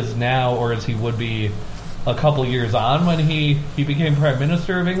as he is now, or as he would be a couple years on when he became Prime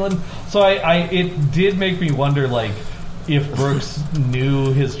Minister of England. So it did make me wonder, like, if Brooks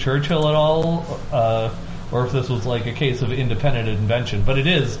knew his Churchill at all, or if this was like a case of independent invention. But it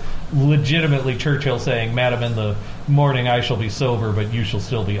is legitimately Churchill saying, "Madam, in the morning I shall be sober, but you shall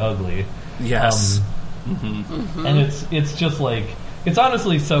still be ugly." Yes. And it's just like, it's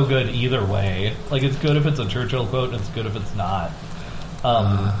honestly so good either way. Like, it's good if it's a Churchill quote, and it's good if it's not.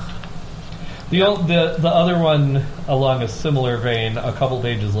 The other one along a similar vein, a couple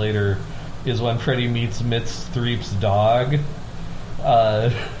pages later, is when Freddy meets Miss Threep's dog.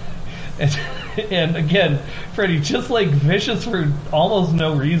 And again, Freddy just like vicious for almost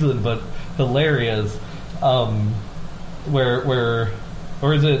no reason, but hilarious. Or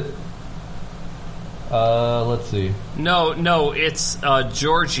is it? Let's see. No, it's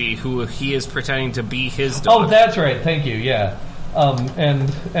Georgie who he is pretending to be his dog. Oh, that's right. Thank you. Yeah. And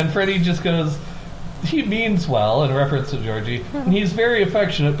Freddy just goes, he means well in reference to Georgie, and he's very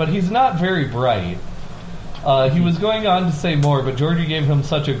affectionate, but he's not very bright. He was going on to say more, but Georgie gave him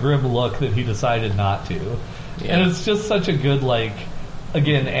such a grim look that he decided not to. Yeah. And it's just such a good, like,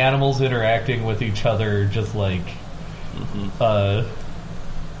 again, animals interacting with each other, just like,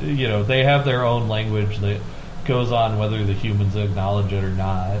 you know, they have their own language that goes on whether the humans acknowledge it or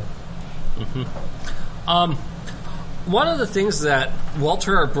not. One of the things that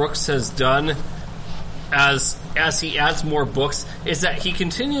Walter R. Brooks has done as he adds more books is that he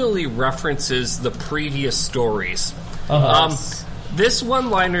continually references the previous stories. this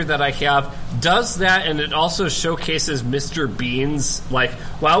one-liner that I have does that, and it also showcases Mr. Bean's, like,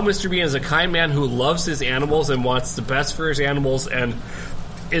 while Mr. Bean is a kind man who loves his animals and wants the best for his animals and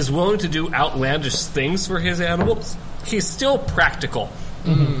is willing to do outlandish things for his animals, he's still practical.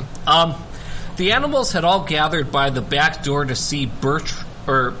 Mm-hmm. The animals had all gathered by the back door to see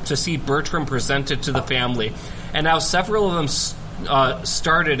Bertram presented to the family, and now several of them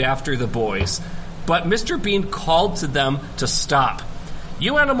started after the boys. But Mr. Bean called to them to stop.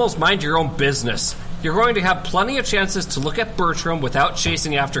 You animals mind your own business. You're going to have plenty of chances to look at Bertram without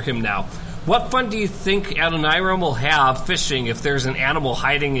chasing after him now. What fun do you think Adoniram will have fishing if there's an animal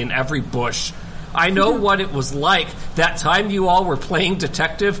hiding in every bush? I know what it was like that time you all were playing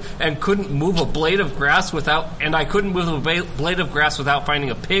detective and couldn't move a blade of grass without finding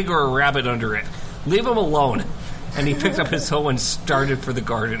a pig or a rabbit under it. Leave him alone. And he picked up his hoe and started for the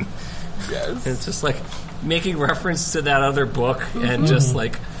garden. Yes. And it's just like making reference to that other book and just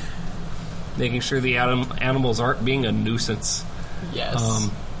like making sure the animals aren't being a nuisance. Yes.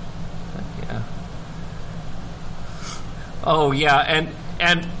 Yeah. Oh yeah,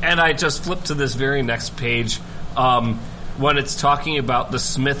 and I just flipped to this very next page when it's talking about the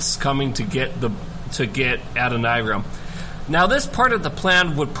Smiths coming to get Adoniram. Now, this part of the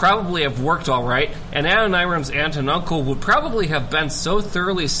plan would probably have worked all right, and Adoniram's aunt and uncle would probably have been so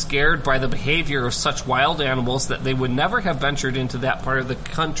thoroughly scared by the behavior of such wild animals that they would never have ventured into that part of the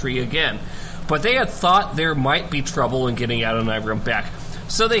country again. But they had thought there might be trouble in getting Adoniram back,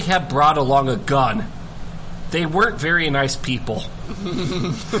 so they had brought along a gun. They weren't very nice people.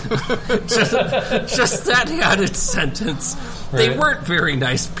 just that added sentence. Right. They weren't very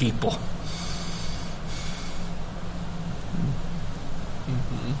nice people.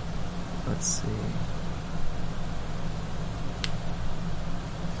 Let's see.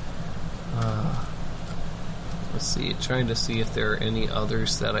 Trying to see if there are any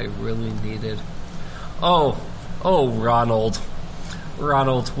others that I really needed. Oh, Ronald.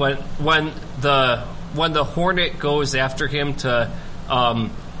 When the Hornet goes after him to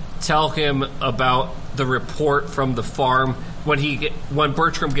tell him about the report from the farm, when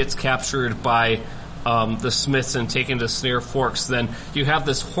Bertram gets captured by the Smiths and taken to Snare Forks, then you have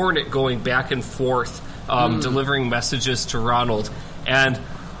this Hornet going back and forth, delivering messages to Ronald. And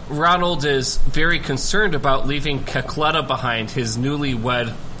Ronald is very concerned about leaving Kecletta behind, his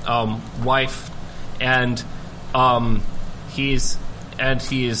newlywed wife, and he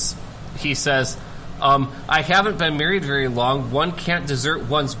says, I haven't been married very long. One can't desert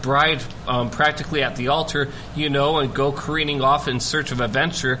one's bride practically at the altar, and go careening off in search of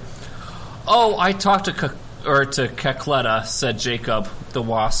adventure. Oh, I talked to Kecletta, said Jacob, the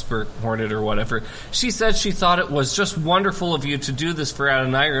wasp or hornet or whatever. She said she thought it was just wonderful of you to do this for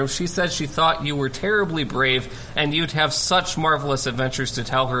Adoniram. She said she thought you were terribly brave and you'd have such marvelous adventures to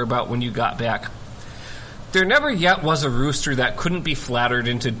tell her about when you got back. There never yet was a rooster that couldn't be flattered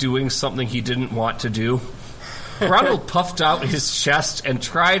into doing something he didn't want to do. Ronald puffed out his chest and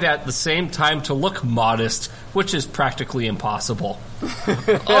tried at the same time to look modest, which is practically impossible.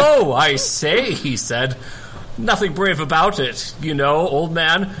 Oh, I say, he said. Nothing brave about it, old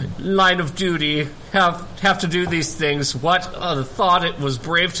man. Line of duty. Have to do these things. What thought it was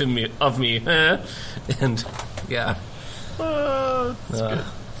brave of me, huh? And, yeah. Good.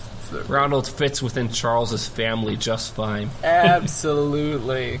 Ronald fits within Charles's family just fine.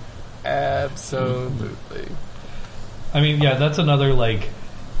 Absolutely. I mean, yeah, that's another,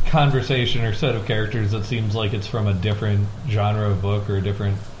 conversation or set of characters that seems like it's from a different genre of book or a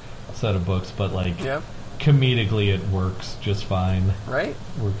different set of books, but, yep. Comedically it works just fine. Right.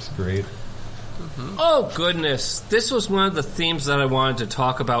 Works great. Mm-hmm. Oh, goodness. This was one of the themes that I wanted to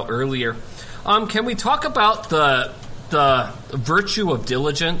talk about earlier. Can we talk about the virtue of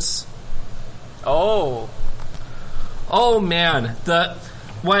diligence? Oh, man.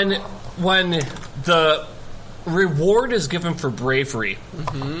 When the reward is given for bravery,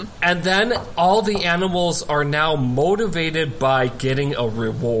 and then all the animals are now motivated by getting a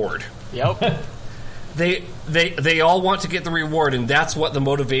reward. Yep. They all want to get the reward, and that's what the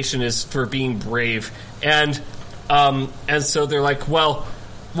motivation is for being brave. And so they're like, well,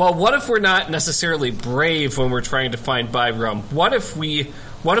 what if we're not necessarily brave when we're trying to find Byram? What if we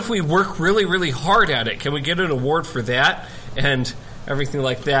work really, really hard at it? Can we get an award for that? And everything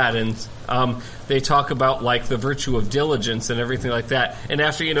like that. And they talk about the virtue of diligence and everything like that. And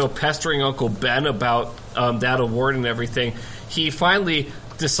after pestering Uncle Ben about that award and everything, he finally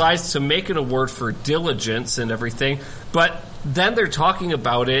decides to make an award for diligence and everything. But then they're talking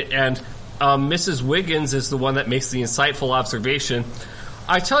about it, and Mrs. Wiggins is the one that makes the insightful observation.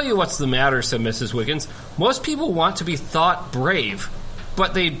 I tell you what's the matter, said Mrs. Wiggins. Most people want to be thought brave,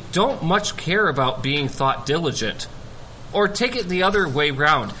 but they don't much care about being thought diligent. Or take it the other way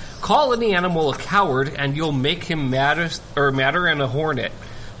round. Call any animal a coward, and you'll make him madder than a hornet.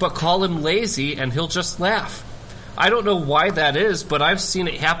 But call him lazy, and he'll just laugh. I don't know why that is, but I've seen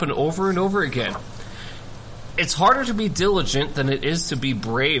it happen over and over again. It's harder to be diligent than it is to be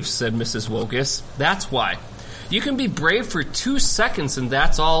brave, said Mrs. Wogus. That's why. You can be brave for 2 seconds, and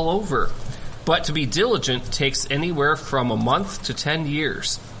that's all over. But to be diligent takes anywhere from a month to 10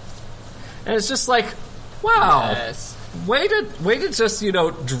 years. And it's just like, wow. Yes. Way to just,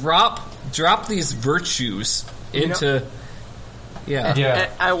 drop these virtues into... And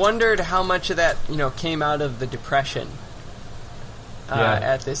I wondered how much of that, came out of the Depression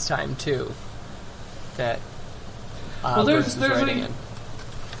at this time, too. That there's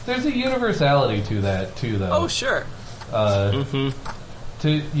a universality to that, too, though. Oh, sure.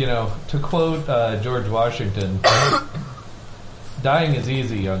 To quote George Washington, dying is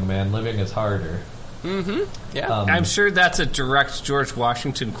easy, young man. Living is harder. Mm-hmm. Yeah. I'm sure that's a direct George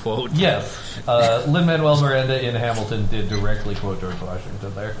Washington quote. Yes. Lin-Manuel Miranda in Hamilton did directly quote George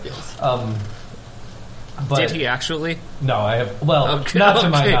Washington there. Yes. But did he actually? No, I have. Well, not to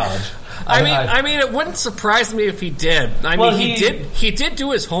my knowledge. I mean, it wouldn't surprise me if he did. He did do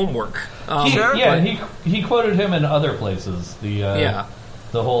his homework. He quoted him in other places. The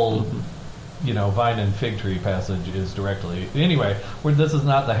whole, vine and fig tree passage is directly. Anyway, this is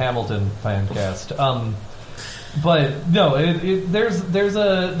not the Hamilton fan cast. But no, there's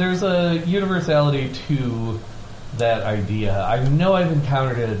a universality to that idea. I know I've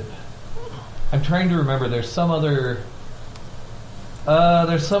encountered it. I'm trying to remember. There's some other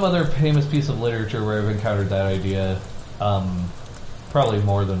famous piece of literature where I've encountered that idea. Probably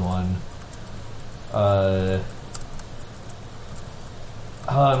more than one.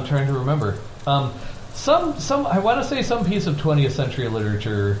 I'm trying to remember. Some I want to say some piece of 20th century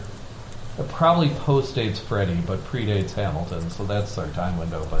literature that probably postdates Freddie but predates Hamilton, so that's our time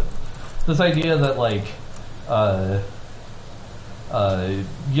window. But this idea that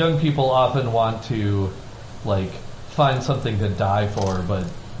young people often want to find something to die for, but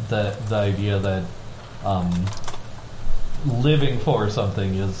the idea that living for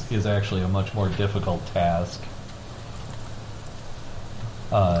something is actually a much more difficult task.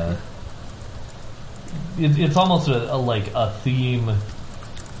 It's almost a theme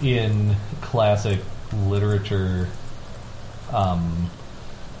in classic literature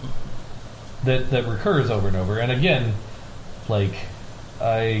that recurs over and over. And again,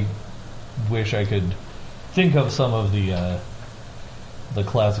 I wish I could think of some of the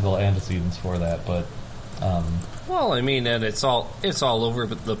classical antecedents for that, but well, I mean, and it's all over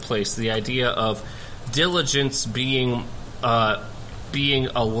the place. The idea of diligence being a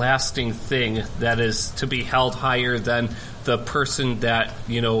lasting thing that is to be held higher than the person that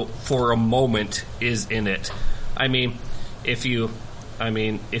for a moment is in it. I mean, if you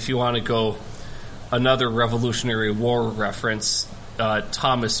want to go another Revolutionary War reference,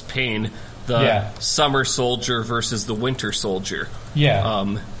 Thomas Paine, the summer soldier versus the winter soldier,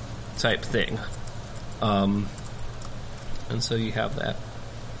 type thing. And so you have that.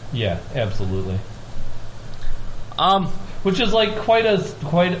 Yeah, absolutely. Which is quite a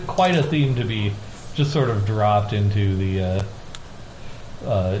theme to be just sort of dropped into the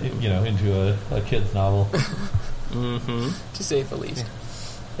into a kid's novel. Mm-hmm. To say the least.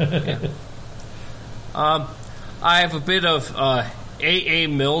 Yeah. I have a bit of A.A.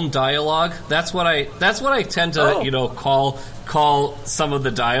 Milne dialogue. That's what I tend to call some of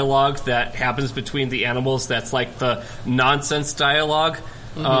the dialogue that happens between the animals. That's like the nonsense dialogue.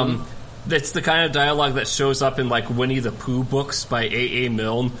 Mm-hmm. That's the kind of dialogue that shows up in Winnie the Pooh books by A.A.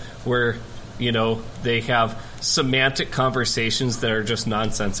 Milne, where they have semantic conversations that are just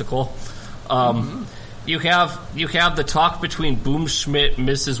nonsensical. You have the talk between Boomschmidt,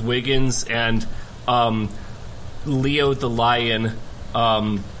 Mrs. Wiggins, and Leo the lion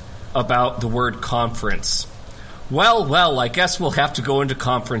about the word conference. Well, I guess we'll have to go into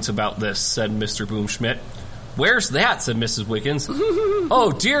conference about this, said Mr. Boomschmidt. Where's that? Said Mrs. Wiggins.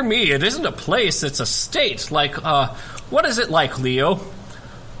 Oh, dear me, it isn't a place, it's a state. What is it like, Leo?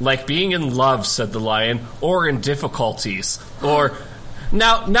 Like being in love, said the lion, or in difficulties. Or,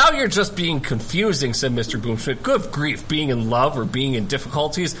 now you're just being confusing, said Mr. Boomschmidt. Good grief, being in love or being in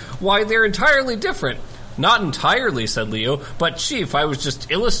difficulties? Why, they're entirely different. Not entirely, said Leo, but Chief, I was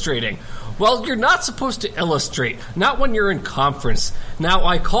just illustrating. Well, you're not supposed to illustrate, not when you're in conference. Now,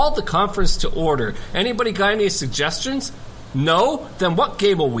 I called the conference to order. Anybody got any suggestions? No? Then what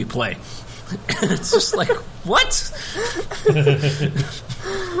game will we play? It's just what?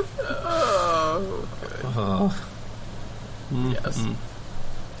 Yes.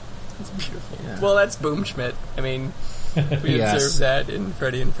 It's beautiful. Yeah. Well, that's Boom Schmidt. I mean, we Yes. observed that in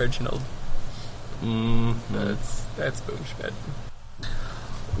Freddie and Reginald. Mm-hmm. That's Boom Schmidt.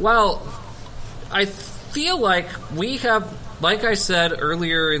 Well, I feel like we have, like I said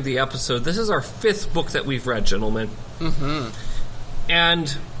earlier in the episode, this is our 5th book that we've read, gentlemen. Mm-hmm.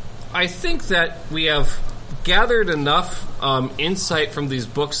 And I think that we have gathered enough insight from these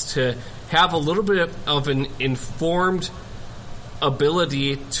books to have a little bit of an informed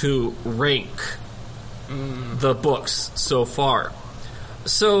ability to rank the books so far.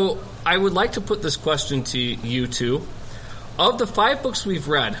 So I would like to put this question to you two. Of the 5 books we've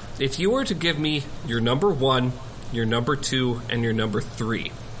read, if you were to give me your number 1, your number 2, and your number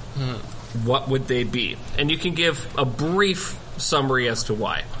 3, what would they be? And you can give a brief summary as to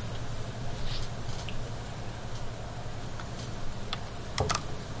why.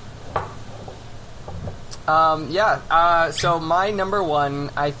 So my number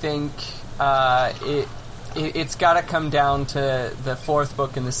 1, I think it's got to come down to the 4th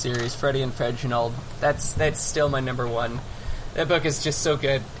book in the series, Freddie and Reginald. That's still my number 1. That book is just so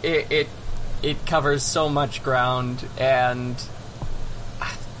good. It covers so much ground, and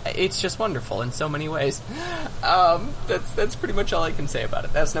it's just wonderful in so many ways. That's pretty much all I can say about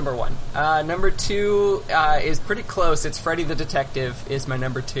it. That's number 1. Number 2 is pretty close. It's Freddie the Detective is my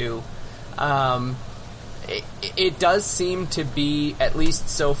number 2. It does seem to be, at least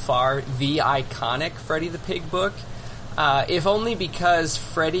so far, the iconic Freddie the Pig book. If only because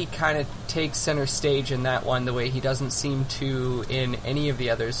Freddie kind of takes center stage in that one the way he doesn't seem to in any of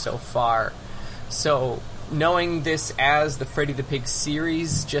the others so far. So knowing this as the Freddie the Pig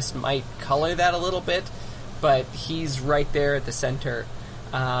series just might color that a little bit, but he's right there at the center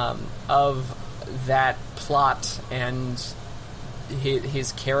of that plot, and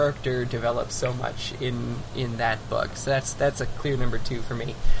his character develops so much in that book. So that's a clear number 2 for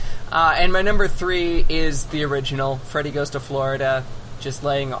me. And my number 3 is the original, Freddie Goes to Florida, just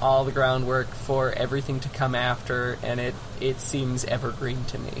laying all the groundwork for everything to come after, and it seems evergreen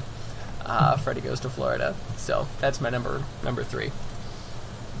to me. Freddie Goes to Florida. So that's my number 3.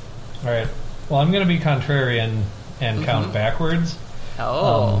 All right. Well, I'm going to be contrarian and count backwards.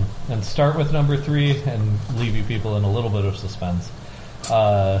 Oh. And start with number 3 and leave you people in a little bit of suspense.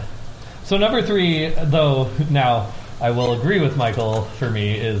 So number 3, though, now I will agree with Michael, for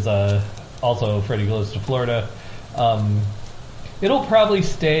me, is also Freddie Goes to Florida. It'll probably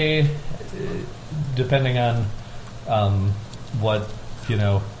stay, depending on what,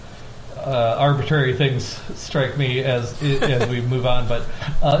 arbitrary things strike me as we move on, but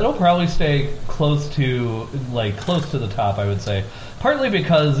it'll probably stay close to the top, I would say. Partly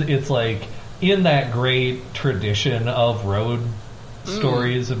because it's in that great tradition of road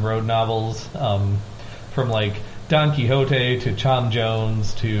stories and road novels, from Don Quixote to Tom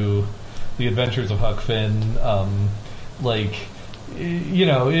Jones to The Adventures of Huck Finn.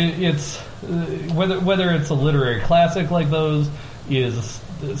 It's whether it's a literary classic like those is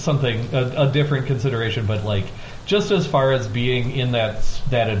something a different consideration, but just as far as being in that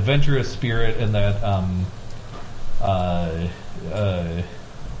adventurous spirit and that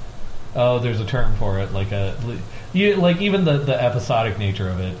there's a term for it, even the episodic nature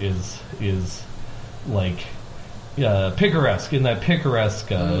of it is picaresque. In that picaresque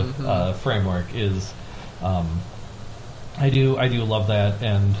framework is, I do love that,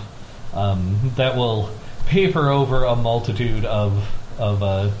 and that will paper over a multitude of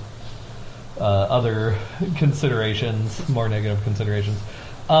other considerations, more negative considerations.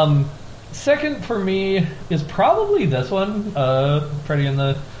 Second for me is probably this one, Freddie and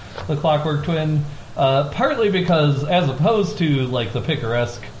the Clockwork Twin, partly because as opposed to the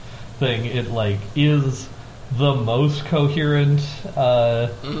picaresque thing, it is the most coherent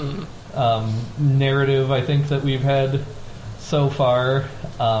narrative I think that we've had so far.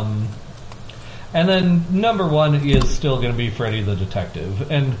 And then number 1 is still going to be Freddie the Detective,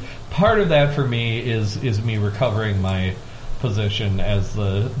 and part of that for me is me recovering my position as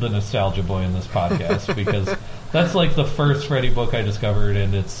the nostalgia boy in this podcast, because that's the first Freddie book I discovered,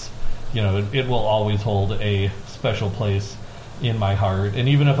 and it's it will always hold a special place in my heart. And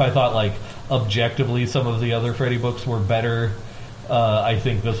even if I thought objectively some of the other Freddie books were better, I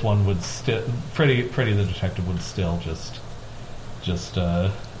think this one would still Freddie the Detective would still just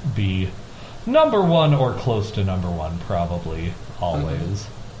be number 1 or close to number 1, probably always.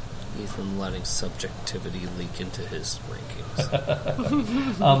 Ethan letting subjectivity leak into his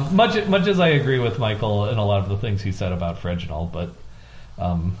rankings. Much as I agree with Michael in a lot of the things he said about Reginald, but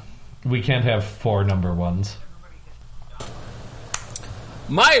we can't have 4 number 1s.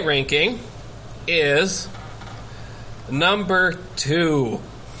 My ranking is number 2.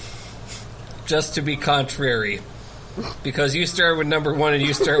 Just to be contrary. Because you start with number 1 and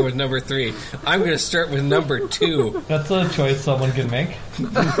you start with number 3. I'm going to start with number 2. That's a choice someone can make.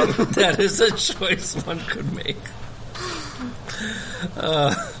 That is a choice one could make.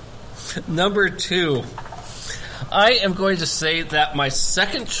 Number 2. I am going to say that my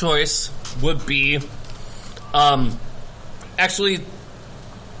second choice would be, actually,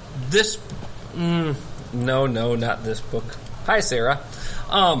 this. No, not this book. Hi, Sarah.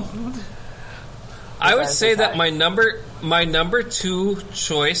 I would say that my number 2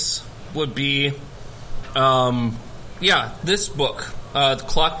 choice would be, this book, The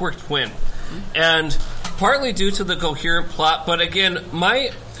Clockwork Twin, and partly due to the coherent plot, but again,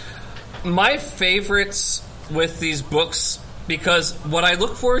 my favorites with these books, because what I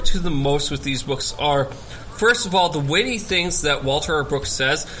look forward to the most with these books are, first of all, the witty things that Walter R. Brooks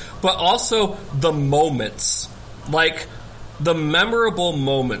says, but also the moments, like the memorable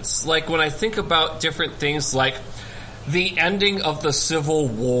moments. Like when I think about different things like the ending of the Civil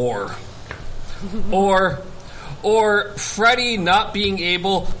War, or Freddy not being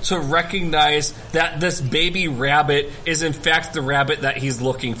able to recognize that this baby rabbit is in fact the rabbit that he's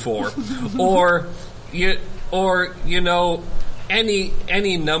looking for, or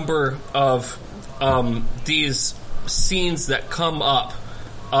any number of these scenes that come up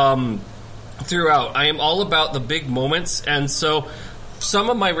throughout. I am all about the big moments, and so some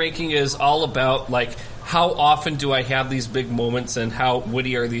of my ranking is all about like how often do I have these big moments and how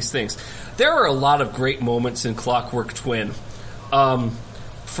witty are these things. There are a lot of great moments in Clockwork Twin, from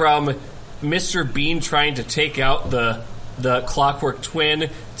Mr. Bean trying to take out the Clockwork Twin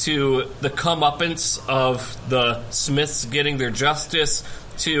to the comeuppance of the Smiths getting their justice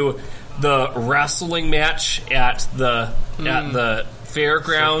to the wrestling match at the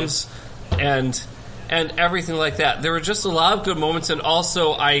fairgrounds and everything like that. There were just a lot of good moments, and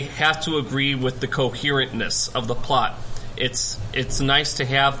also I have to agree with the coherentness of the plot. It's nice to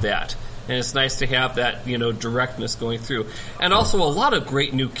have that. And it's nice to have that, directness going through. And also a lot of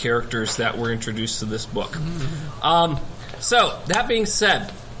great new characters that were introduced to this book. So, that being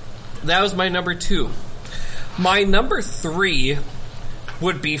said, that was my number 2. My number 3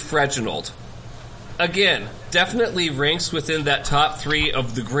 would be Freginald. Again, definitely ranks within that top 3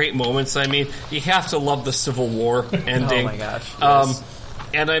 of the great moments. I mean, you have to love the Civil War ending. Oh my gosh. Yes.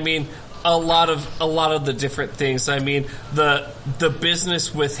 And I mean, a lot of the different things. I mean, the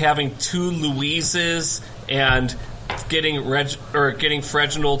business with having 2 Louises and getting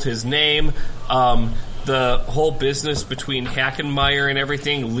Freginald his name. The whole business between Hackenmeyer and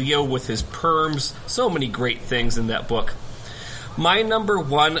everything. Leo with his perms. So many great things in that book. My number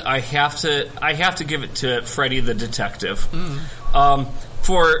 1, I have to give it to Freddy the Detective.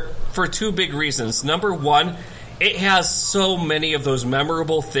 For 2 big reasons. Number 1, it has so many of those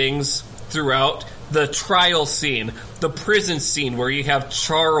memorable things throughout. The trial scene, the prison scene where you have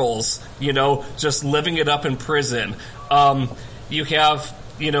Charles, just living it up in prison. You have,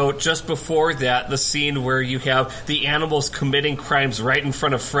 just before that, the scene where you have the animals committing crimes right in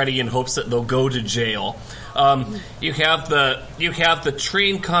front of Freddy in hopes that they'll go to jail. You have the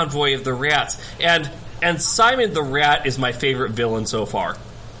train convoy of the rats, and Simon the Rat is my favorite villain so far.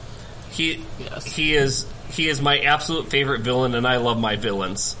 He is my absolute favorite villain, and I love my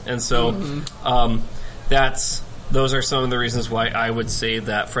villains. And so, those are some of the reasons why I would say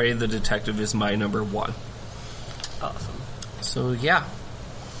that Freddy the Detective is my number 1. Awesome. So, yeah.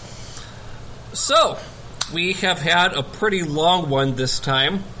 So, we have had a pretty long one this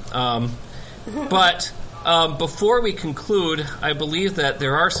time. But before we conclude, I believe that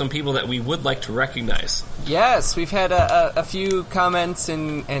there are some people that we would like to recognize. Yes, we've had a few comments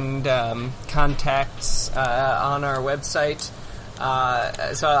and contacts on our website.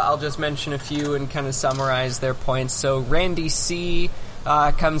 So I'll just mention a few and kind of summarize their points. So Randy C.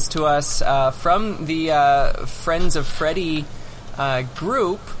 comes to us from the Friends of Freddy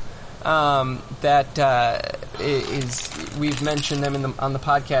group. That is, we've mentioned them on the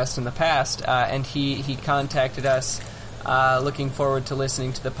podcast in the past, and he contacted us looking forward to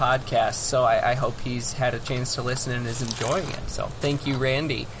listening to the podcast. So I hope he's had a chance to listen and is enjoying it. So thank you,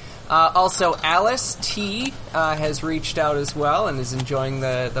 Randy. Also, Alice T has reached out as well and is enjoying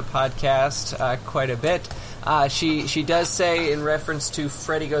the podcast quite a bit. She does say, in reference to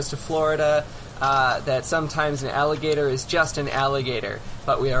Freddy Goes to Florida, that sometimes an alligator is just an alligator,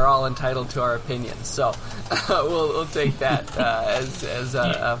 but we are all entitled to our opinions. So we'll take that as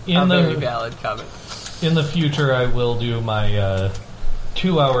a very valid comment. In the future, I will do my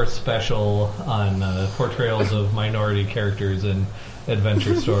 2-hour special on portrayals of minority characters in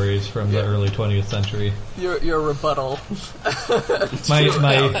adventure stories from the early 20th century. Your rebuttal. My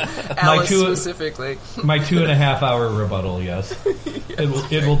Alice two specifically. my 2.5 hour rebuttal. Yes,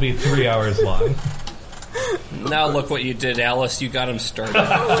 it will be 3 hours long. Now look what you did, Alice. You got him started.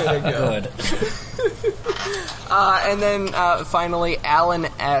 Way to go. Good. And then finally, Alan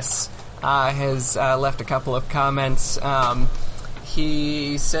S. Has left a couple of comments.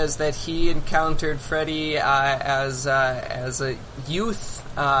 He says that he encountered Freddy as a youth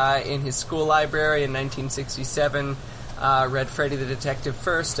in his school library in 1967. Read Freddy the Detective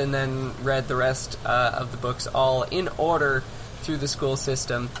first, and then read the rest of the books all in order through the school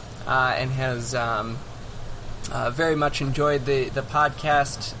system, and has very much enjoyed the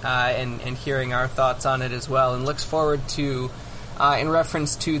podcast and hearing our thoughts on it as well, and looks forward to, in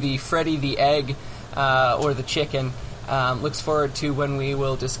reference to the Freddy the Egg or the Chicken, looks forward to when we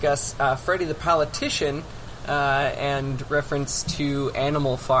will discuss Freddy the Politician and reference to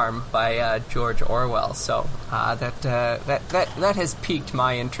Animal Farm by George Orwell. So that has piqued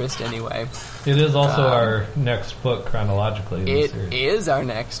my interest anyway. It is also our next book chronologically in the It series. is our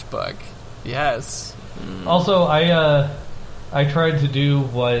next book. Yes. Also, I tried to do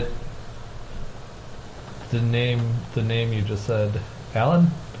what the name you just said, Alan?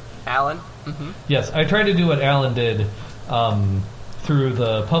 Alan? Mm-hmm. Yes, I tried to do what Alan did through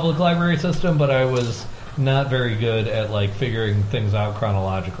the public library system, but I was not very good at figuring things out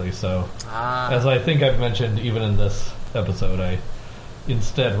chronologically. So, as I think I've mentioned even in this episode, I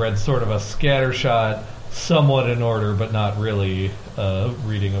instead read sort of a scattershot, somewhat in order, but not really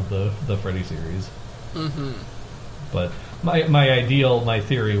reading of the Freddy series. Mm-hmm. But my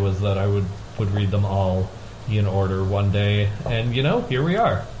theory was that I would read them all in order one day, and here we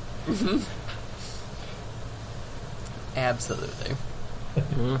are. Mm-hmm. Absolutely.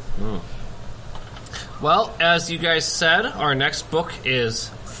 Mm-hmm. Well, as you guys said, our next book is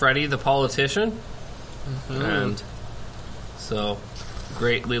Freddy the Politician. Mm-hmm. And so,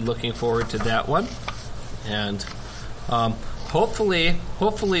 greatly looking forward to that one. And hopefully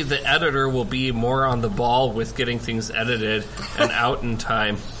the editor will be more on the ball with getting things edited and out in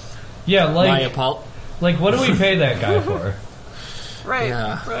time. Yeah, Like, what do we pay that guy for? Right.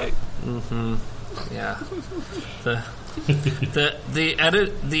 Yeah. Right. Mm-hmm. Yeah.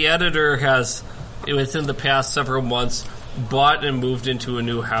 The editor has, within the past several months, bought and moved into a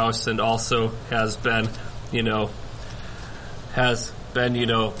new house, and also has been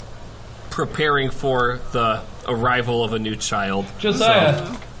preparing for the arrival of a new child.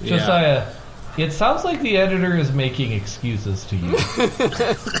 Josiah, it sounds like the editor is making excuses to you.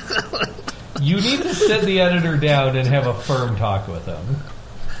 You need to sit the editor down and have a firm talk with him.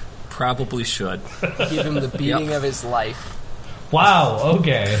 Probably should. Give him the beating of his life. Wow.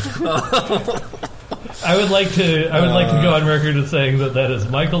 Okay. I would like to go on record as saying that is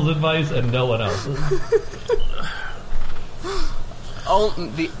Michael's advice and no one else's.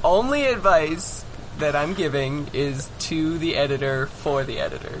 The only advice that I'm giving is to the editor for the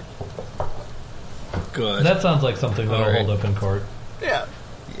editor. Good. That sounds like something that'll All right. hold up in court, Yeah.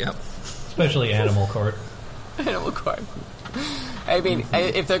 Yep. especially animal court. Animal court. I mean,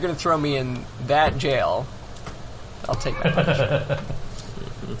 if they're going to throw me in that jail, I'll take that punishment.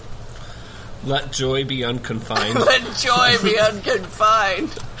 Let joy be unconfined. Let joy be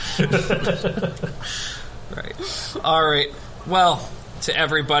unconfined. Right. All right. Well, to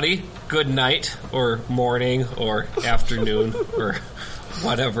everybody, good night, or morning, or afternoon, or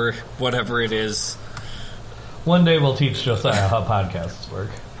whatever it is. One day we'll teach Josiah how podcasts work.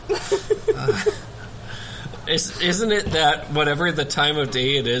 Isn't it that whatever the time of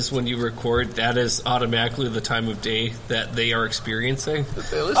day it is when you record, that is automatically the time of day that they are experiencing?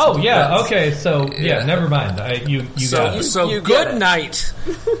 Oh, yeah, okay, so, yeah, never mind. You got it. So You get good it. night.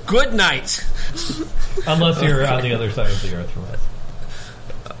 Good night. Unless you're on the other side of the earth from us.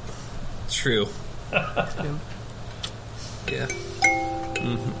 True. Yeah.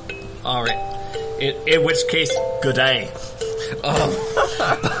 Mm-hmm. All right. In which case, good day.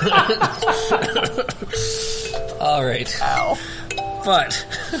 All right. Ow. But,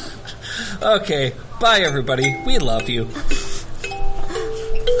 okay. Bye, everybody. We love you.